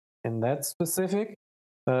that specific.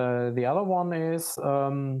 The other one is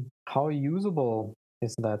how usable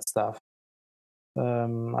is that stuff.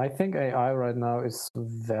 I think AI right now is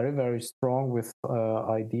very, very strong with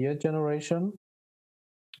idea generation,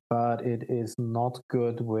 but it is not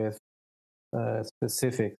good with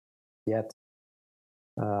specific yet.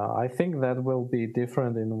 I think that will be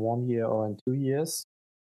different in 1 year or in 2 years.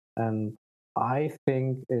 And I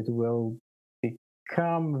think it will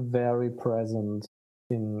become very present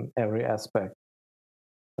in every aspect.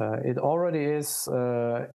 It already is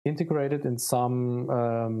integrated in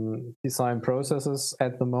some design processes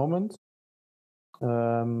at the moment.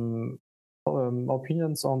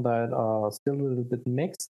 Opinions on that are still a little bit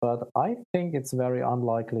mixed, but I think it's very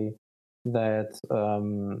unlikely that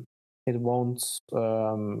it won't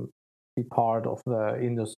be part of the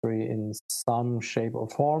industry in some shape or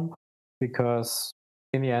form, because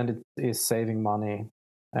in the end it is saving money,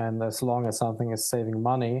 and as long as something is saving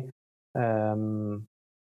money,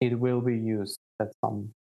 it will be used at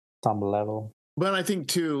some level. But I think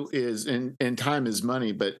too is and time is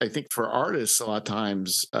money. But I think for artists, a lot of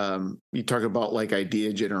times you talk about like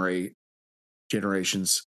idea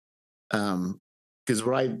generations. Because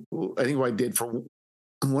I think what I did for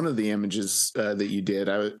one of the images that you did,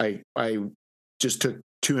 I just took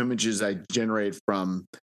 2 images I generated from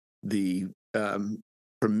from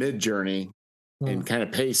Midjourney and kind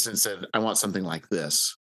of pasted and said, I want something like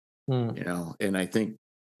this, and I think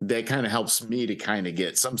that kind of helps me to kind of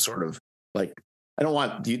get some sort of like, I don't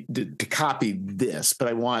want you to copy this, but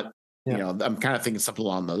I want You know, I'm kind of thinking something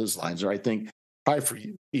along those lines. Or I think probably for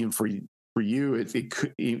you, even for you, it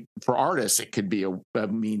could, for artists, it could be a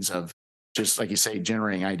means of just like you say,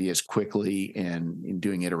 generating ideas quickly and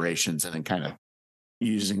doing iterations, and then kind of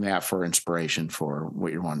using that for inspiration for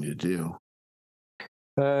what you're wanting to do.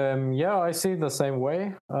 Yeah, I see it the same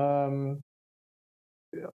way.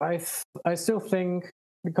 I still think,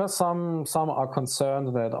 because some are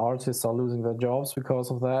concerned that artists are losing their jobs because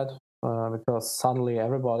of that, because suddenly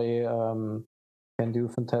everybody can do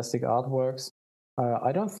fantastic artworks.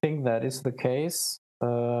 I don't think that is the case.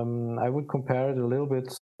 I would compare it a little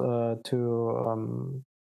bit to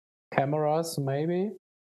cameras, maybe.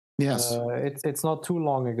 Yes. It's not too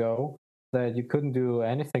long ago that you couldn't do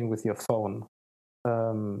anything with your phone,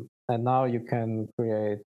 and now you can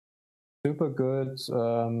create super good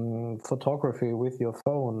photography with your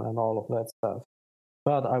phone and all of that stuff.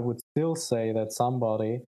 But I would still say that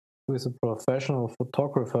somebody who is a professional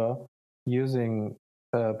photographer using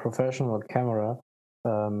a professional camera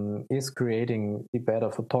is creating the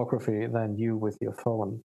better photography than you with your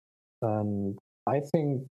phone. And I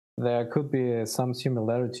think there could be some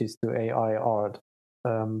similarities to AI art.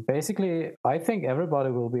 Basically, I think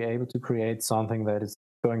everybody will be able to create something that is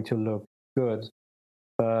going to look good.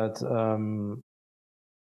 But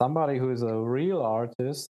somebody who is a real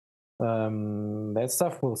artist, that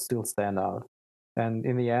stuff will still stand out. And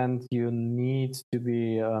in the end, you need to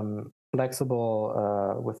be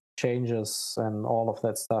flexible with changes and all of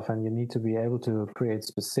that stuff. And you need to be able to create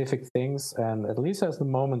specific things. And at least at the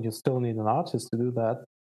moment, you still need an artist to do that.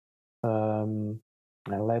 And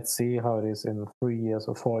let's see how it is in 3 years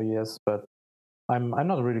or 4 years. But I'm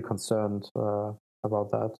not really concerned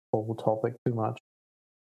about that whole topic too much.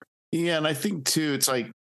 Yeah, and I think too, it's like,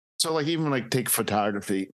 so like even like take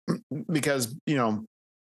photography, because you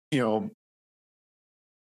know,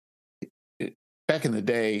 back in the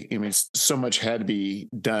day, I mean, so much had to be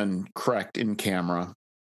done correct in camera,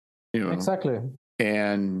 Exactly,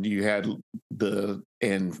 and you had the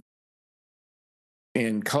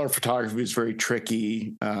and color photography was very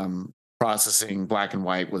tricky. Processing black and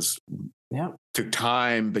white was took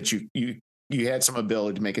time, but you had some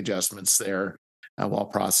ability to make adjustments there while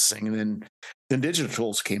processing, and then digital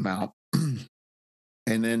tools came out,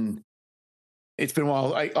 and then it's been a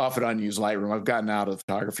while. I off and on use Lightroom. I've gotten out of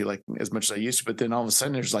photography like as much as I used to, but then all of a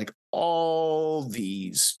sudden there's like all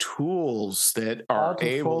these tools that are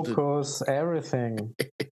able to focus everything.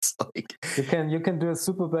 It's like you can do a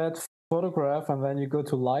super bad photograph, and then you go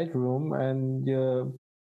to Lightroom and you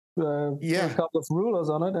put a couple of rulers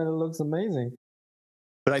on it, and it looks amazing.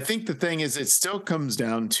 But I think the thing is, it still comes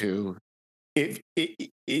down to it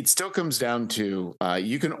still comes down to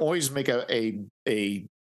you can always make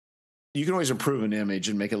you can always improve an image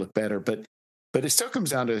and make it look better, but it still comes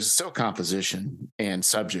down to still composition and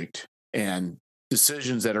subject and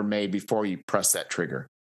decisions that are made before you press that trigger.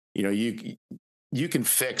 You can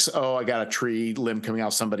fix, oh, I got a tree limb coming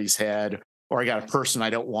out somebody's head, or I got a person I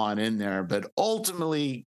don't want in there, but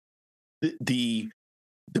ultimately the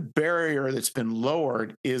barrier that's been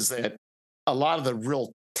lowered is that a lot of the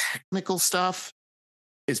real technical stuff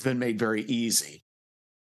has been made very easy,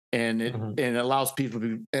 and it allows people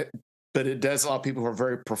to be, but it does allow people who are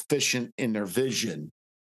very proficient in their vision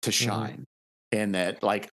to shine, and that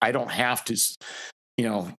like I don't have to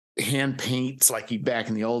hand paints like you back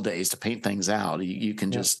in the old days to paint things out. You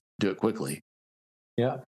can just do it quickly.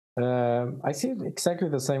 I see it exactly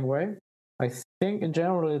the same way. I think in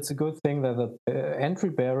general it's a good thing that the entry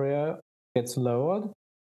barrier gets lowered,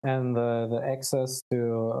 and the access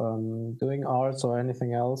to doing arts or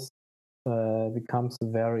anything else becomes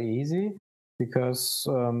very easy, because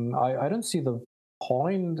I don't see the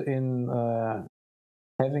point in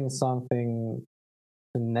having something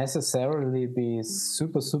to necessarily be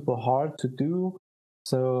super, super hard to do.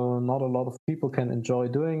 So not a lot of people can enjoy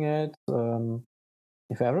doing it.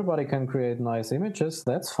 If everybody can create nice images,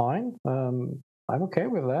 that's fine. I'm okay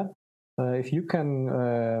with that. If you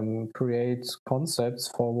can create concepts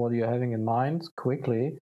for what you're having in mind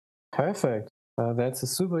quickly, perfect. That's a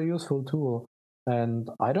super useful tool. And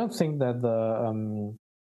I don't think that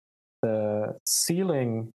the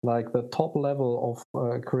ceiling, like the top level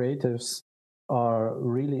of creatives, are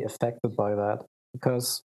really affected by that,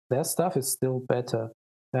 because their stuff is still better.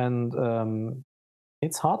 And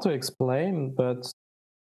it's hard to explain, but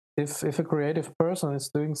if a creative person is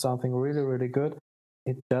doing something really, really good,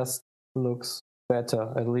 it just looks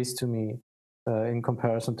better, at least to me, in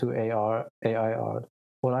comparison to AI art.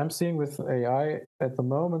 What I'm seeing with AI at the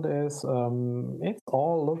moment is it's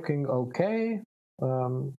all looking okay,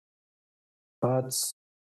 but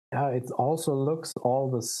it also looks all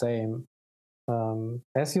the same.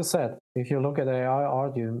 As you said, if you look at AI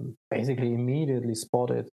art, you basically immediately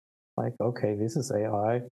spot it. Like, okay, this is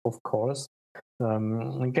AI, of course.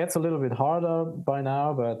 It gets a little bit harder by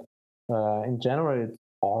now, but in general, it's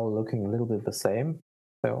all looking a little bit the same.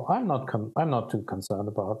 So I'm not too concerned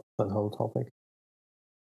about that whole topic.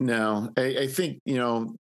 No, I think,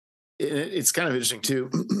 it's kind of interesting too.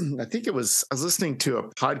 I was listening to a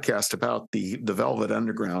podcast about the Velvet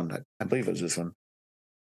Underground. I believe it was this one.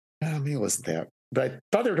 Maybe it wasn't that, but I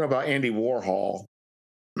thought they were talking about Andy Warhol.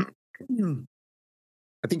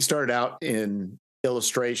 I think started out in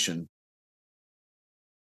illustration,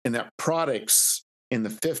 and that products in the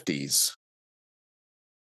 50s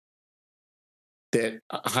that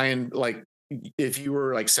high-end, like if you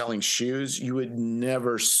were like selling shoes, you would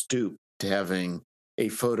never stoop to having a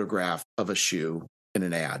photograph of a shoe in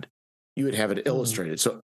an ad. You would have it illustrated.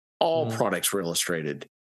 So all products were illustrated.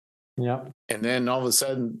 Yeah. And then all of a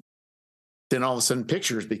sudden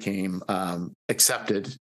pictures became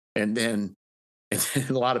accepted. And then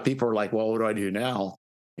a lot of people were like, well, what do I do now?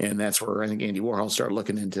 And that's where I think Andy Warhol started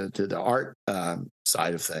looking into the art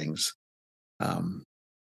side of things.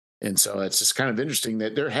 And so it's just kind of interesting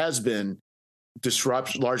that there has been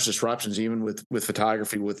large disruptions, even with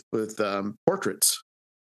photography, with portraits.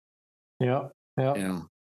 Yeah,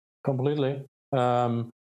 completely.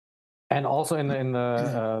 And also in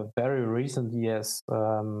the very recent years,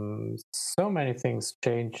 so many things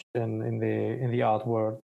changed in the art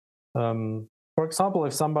world. For example,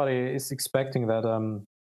 if somebody is expecting that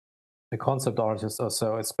the concept artist or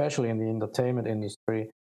so, especially in the entertainment industry,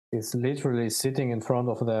 is literally sitting in front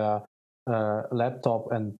of their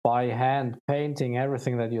laptop and by hand painting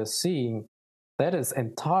everything that you're seeing, that is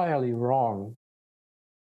entirely wrong.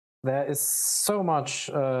 There is so much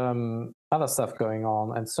other stuff going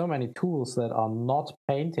on and so many tools that are not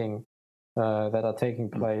painting that are taking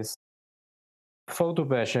place. Photo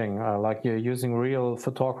bashing, like you're using real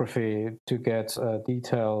photography to get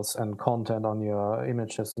details and content on your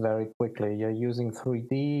images very quickly. You're using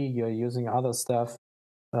 3D, you're using other stuff.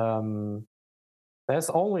 There's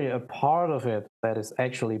only a part of it that is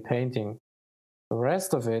actually painting. The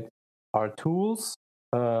rest of it are tools,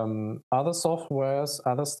 other softwares,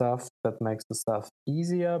 other stuff that makes the stuff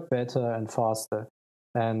easier, better, and faster.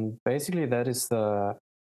 And basically, that is the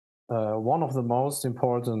one of the most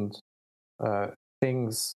important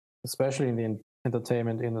things, especially in the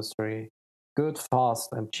entertainment industry: good,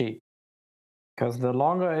 fast, and cheap. Because the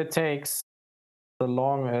longer it takes,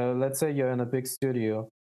 let's say you're in a big studio,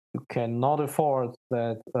 you cannot afford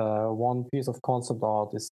that one piece of concept art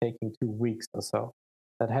is taking 2 weeks or so.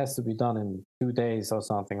 That has to be done in 2 days or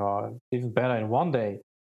something, or even better in 1 day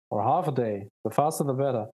or half a day. The faster the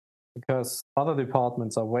better, because other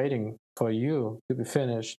departments are waiting for you to be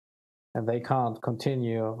finished and they can't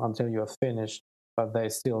continue until you are finished, but they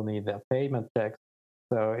still need their payment checks.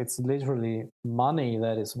 So it's literally money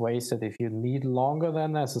that is wasted if you need longer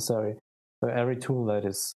than necessary. So every tool that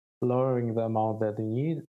is lowering the amount that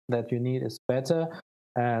you need is better.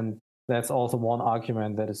 And that's also one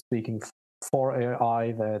argument that is speaking for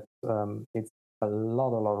AI, that it's a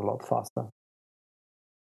lot faster.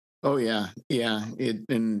 Oh yeah.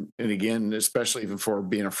 And again, especially even for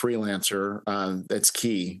being a freelancer, that's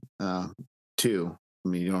key too. I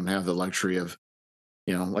mean, you don't have the luxury of,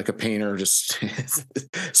 like a painter just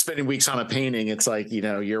spending weeks on a painting. It's like,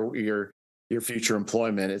 your future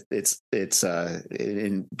employment. It's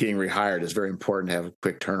in getting rehired is very important to have a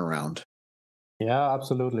quick turnaround. Yeah,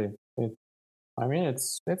 absolutely.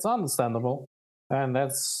 It's understandable, and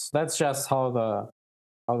that's just how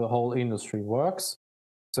the whole industry works.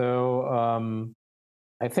 So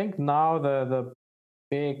I think now the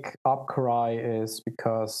big upcry is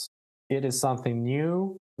because it is something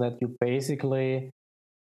new that you basically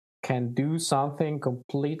can do something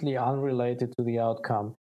completely unrelated to the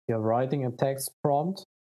outcome. You're writing a text prompt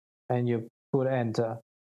and you put enter,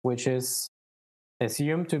 which is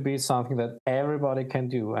assumed to be something that everybody can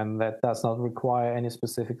do and that does not require any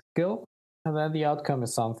specific skill. And then the outcome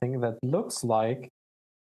is something that looks like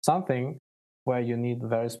something where you need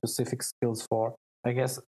very specific skills for. I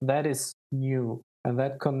guess that is new. And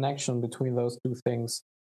that connection between those two things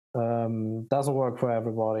doesn't work for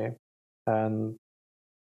everybody. And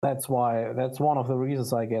that's one of the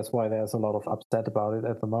reasons, I guess, why there's a lot of upset about it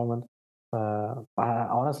at the moment.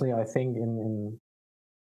 Honestly, I think in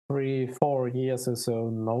 3-4 years or so,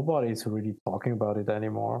 nobody's really talking about it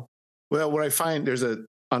anymore. Well, what I find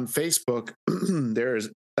on Facebook, there's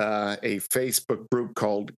a Facebook group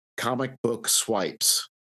called Comic Book Swipes.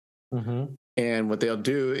 Mm-hmm. And what they'll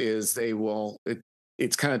do is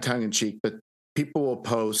it's kind of tongue in cheek, but people will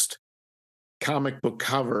post comic book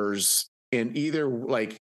covers and either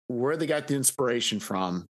like where they got the inspiration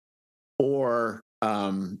from, or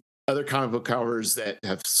other comic book covers that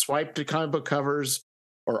have swiped to comic book covers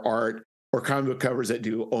or art, or comic book covers that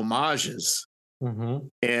do homages. Mm-hmm.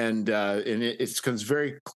 And it becomes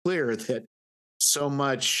very clear that so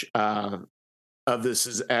much of this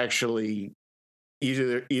is actually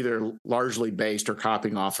either largely based or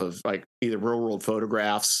copying off of like either real world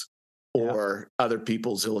photographs or other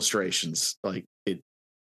people's illustrations. Like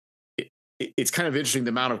it's kind of interesting the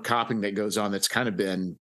amount of copying that goes on that's kind of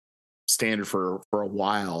been standard for a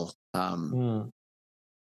while,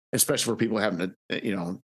 especially for people having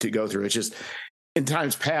to go through. It's just in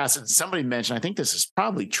times past, and somebody mentioned, I think this is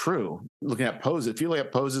probably true, looking at poses, if you look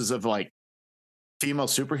at poses of like female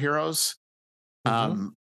superheroes, a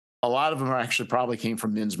lot of them are actually probably came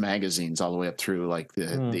from men's magazines all the way up through like the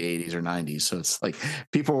 80s or 90s. So it's like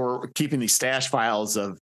people were keeping these stash files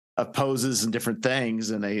of poses and different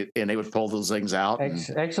things, and they would pull those things out.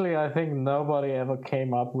 Actually, I think nobody ever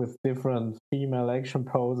came up with different female action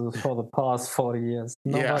poses for the past 40 years.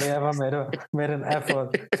 Nobody ever made an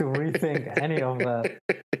effort to rethink any of that.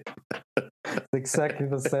 It's exactly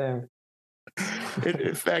the same.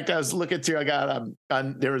 In fact, I was looking through. I got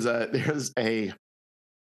there was a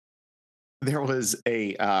about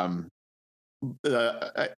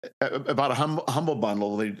a humble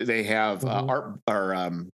bundle. They have art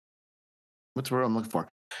or what's the word I'm looking for?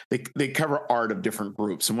 They cover art of different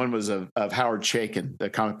groups, and one was of Howard Chaykin, the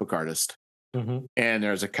comic book artist. And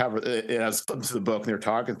there's a cover. I was flipping through the book, and they were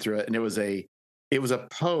talking through it, and it was a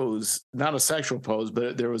pose, not a sexual pose,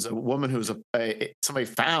 but there was a woman who was somebody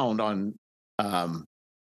found on. I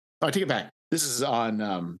take it back. This is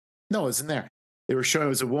on. No, it's in there. They were showing it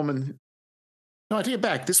was a woman. No, I take it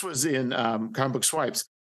back. This was in comic book swipes.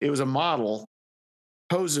 It was a model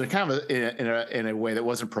posed in a kind of in a way that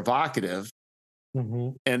wasn't provocative.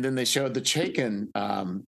 And then they showed the Chaykin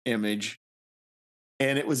image,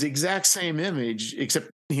 and it was the exact same image,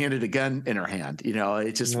 except he handed a gun in her hand.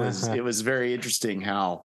 It just was. It was very interesting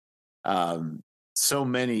how so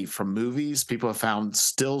many from movies, people have found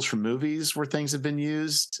stills from movies where things have been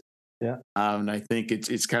used. And I think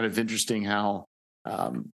it's kind of interesting how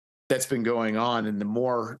that's been going on. And the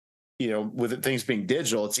more, with things being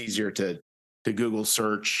digital, it's easier to Google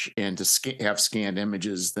search and to have scanned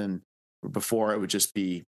images than before. It would just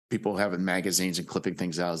be people having magazines and clipping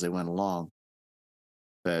things out as they went along.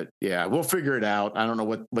 But yeah, we'll figure it out. I don't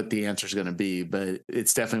know what the answer is going to be, but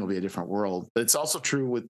it's definitely will be a different world. But it's also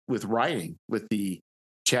true with writing, with the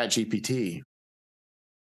Chat GPT.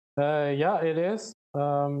 Yeah, it is.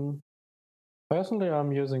 Personally,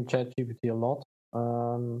 I'm using Chat GPT a lot.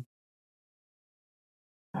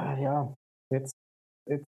 Yeah, it's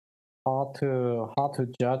hard to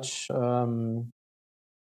judge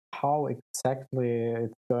how exactly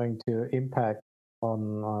it's going to impact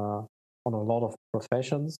on a lot of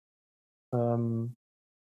professions.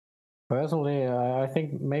 Personally, I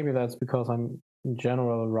think maybe that's because I'm in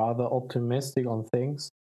general rather optimistic on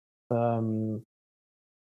things.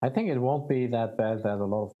 I think it won't be that bad that a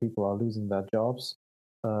lot of people are losing their jobs.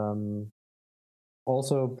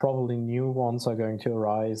 Also, probably new ones are going to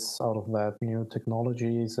arise out of that new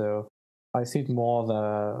technology. So I see it more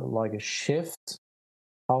like a shift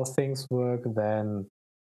how things work than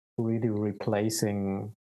really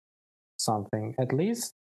replacing something. At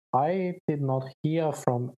least I did not hear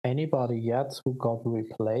from anybody yet who got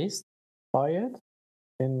replaced by it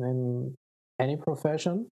in any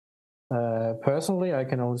profession. Personally, I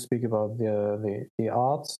can only speak about the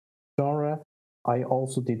arts genre. I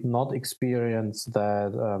also did not experience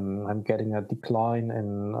that I'm getting a decline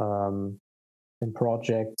in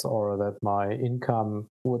projects, or that my income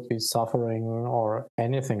would be suffering or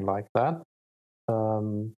anything like that.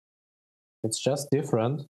 It's just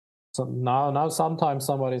different. So now sometimes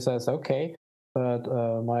somebody says, okay, but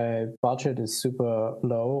my budget is super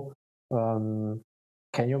low. Can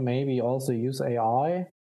you maybe also use AI?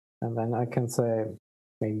 And then I can say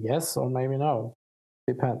maybe yes or maybe no.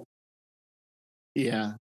 Depends.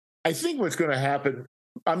 Yeah. I think what's going to happen,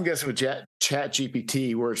 I'm guessing with Chat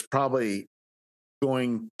GPT, where it's probably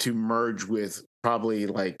going to merge with probably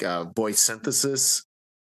like voice synthesis,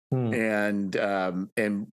 and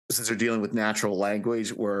since they're dealing with natural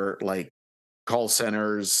language, where like call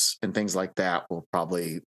centers and things like that will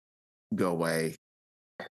probably go away.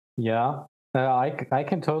 Yeah, I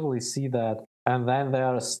can totally see that. And then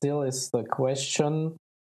there still is the question.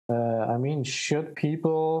 I mean, should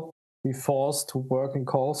people be forced to work in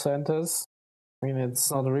call centers? I mean,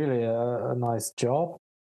 it's not really a nice job.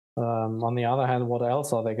 On the other hand, what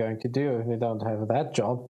else are they going to do if they don't have that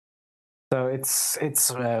job? So it's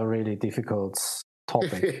a really difficult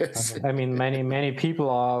topic. Yes. I mean, many people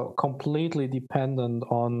are completely dependent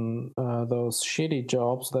on those shitty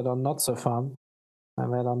jobs that are not so fun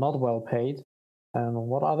and that are not well paid. And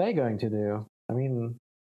what are they going to do? I mean,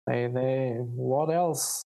 they what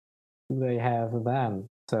else do they have then?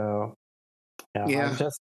 So yeah,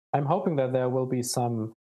 I'm hoping that there will be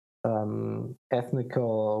some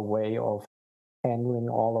ethnical way of handling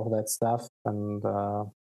all of that stuff, and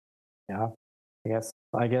yeah,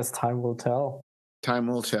 I guess time will tell. Time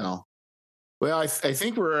will tell. Well, I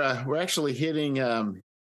think we're actually hitting in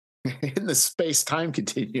the space-time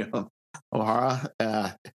continuum, O'Hara.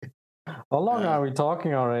 How long are we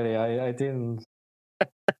talking already? I didn't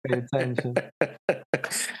pay attention.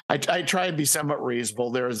 I try and be somewhat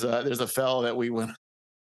reasonable. There's a fellow that we went.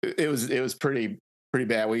 It was pretty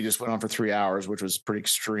bad. We just went on for 3 hours, which was pretty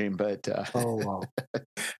extreme. But oh wow.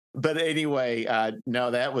 But anyway,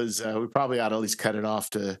 no, that was we probably ought to at least cut it off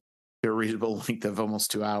to a reasonable length of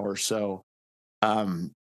almost 2 hours. So,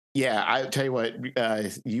 yeah, I tell you what,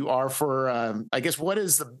 you are for. I guess what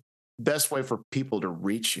is the best way for people to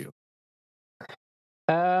reach you?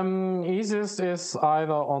 Easiest is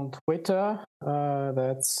either on Twitter,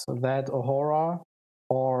 that's Thatohora,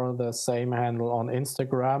 or the same handle on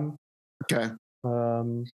Instagram. Okay.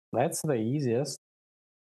 That's the easiest.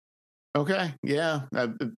 Okay, yeah,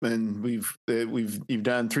 and you've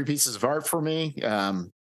done 3 pieces of art for me, 3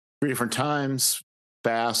 different times,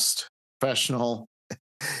 fast, professional,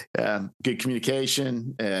 good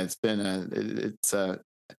communication. I'm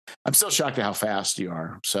still shocked at how fast you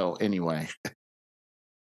are. So anyway.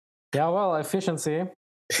 Yeah, well, efficiency.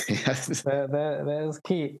 That is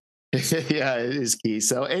key. Yeah, it is key.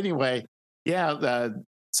 So anyway, yeah.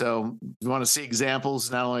 So if you want to see examples,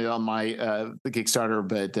 not only on my the Kickstarter,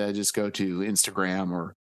 but just go to Instagram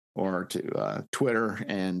or to Twitter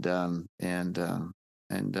and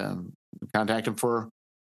contact them for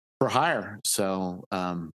hire. So,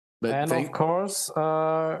 of course,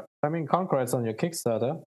 I mean, congrats on your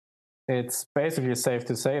Kickstarter. It's basically safe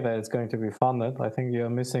to say that it's going to be funded. I think you're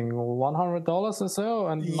missing $100 or so,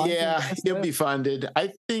 and yeah, it'll be funded.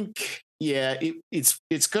 I think, yeah,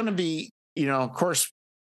 it's going to be, of course.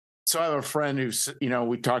 So I have a friend who's,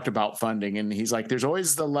 we talked about funding, and he's like, "There's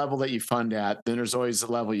always the level that you fund at, then there's always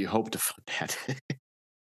the level you hope to fund at."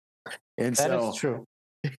 And that is true.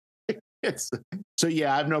 So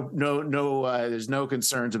yeah, I've there's no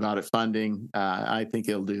concerns about it funding. I think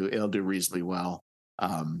it'll do reasonably well.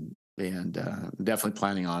 And definitely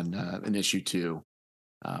planning on an issue 2,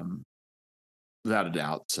 without a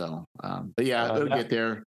doubt. So, but yeah, it'll get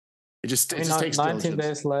there. It just takes 19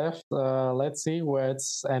 days left. Let's see where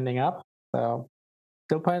it's ending up. So,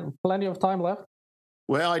 still plenty of time left.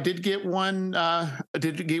 Well, I did get one. I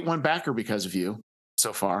did get one backer because of you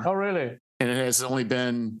so far. Oh, really? And it has only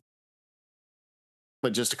been,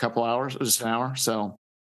 but just a couple hours, just an hour. So,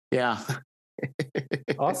 yeah.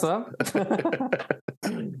 Awesome.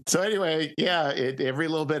 So anyway, yeah, every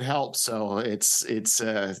little bit helps. So it's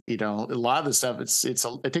a lot of the stuff.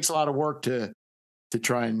 It takes a lot of work to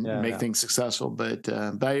try and make things successful. But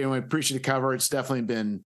anyway, appreciate the cover. It's definitely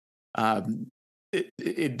been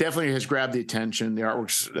it definitely has grabbed the attention. The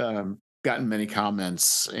artwork's gotten many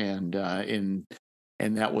comments, and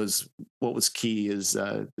that was what was key. Is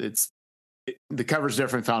the cover's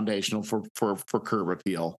definitely foundational for curb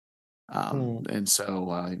appeal. And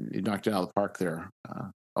so you knocked it out of the park there,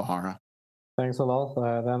 O'Hara. Thanks a lot.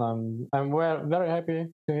 Then I'm very happy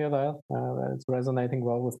to hear that it's resonating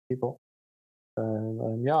well with people.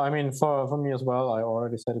 Yeah, I mean, for me as well, I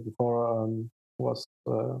already said it before. Was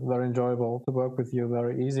very enjoyable to work with you.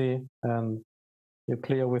 Very easy, and you're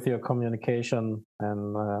clear with your communication.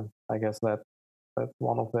 And I guess that's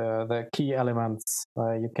one of the key elements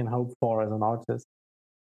you can hope for as an artist.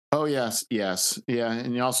 Oh yes, yeah,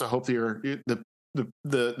 and you also hope that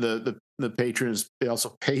the patrons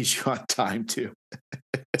also pays you on time too.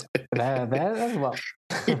 that as well.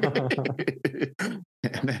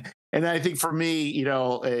 and I think for me,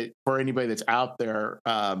 for anybody that's out there,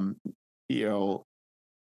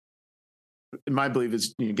 my belief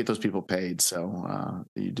is get those people paid. So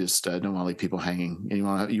you just don't want to leave people hanging, and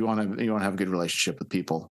you want to have a good relationship with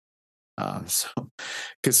people. So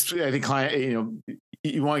because I think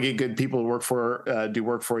you want to get good people to do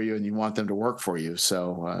work for you, and you want them to work for you.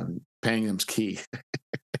 So paying them's key.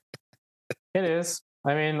 It is.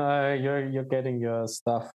 I mean, you're getting your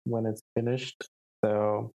stuff when it's finished,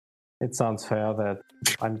 so it sounds fair that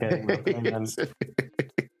I'm getting my payment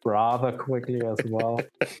rather quickly as well.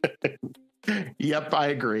 Yep, I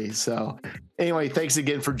agree. So anyway, thanks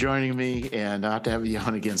again for joining me, and I'll have to have you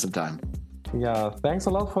on again sometime. Yeah, thanks a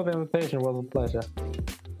lot for the invitation. It was a pleasure.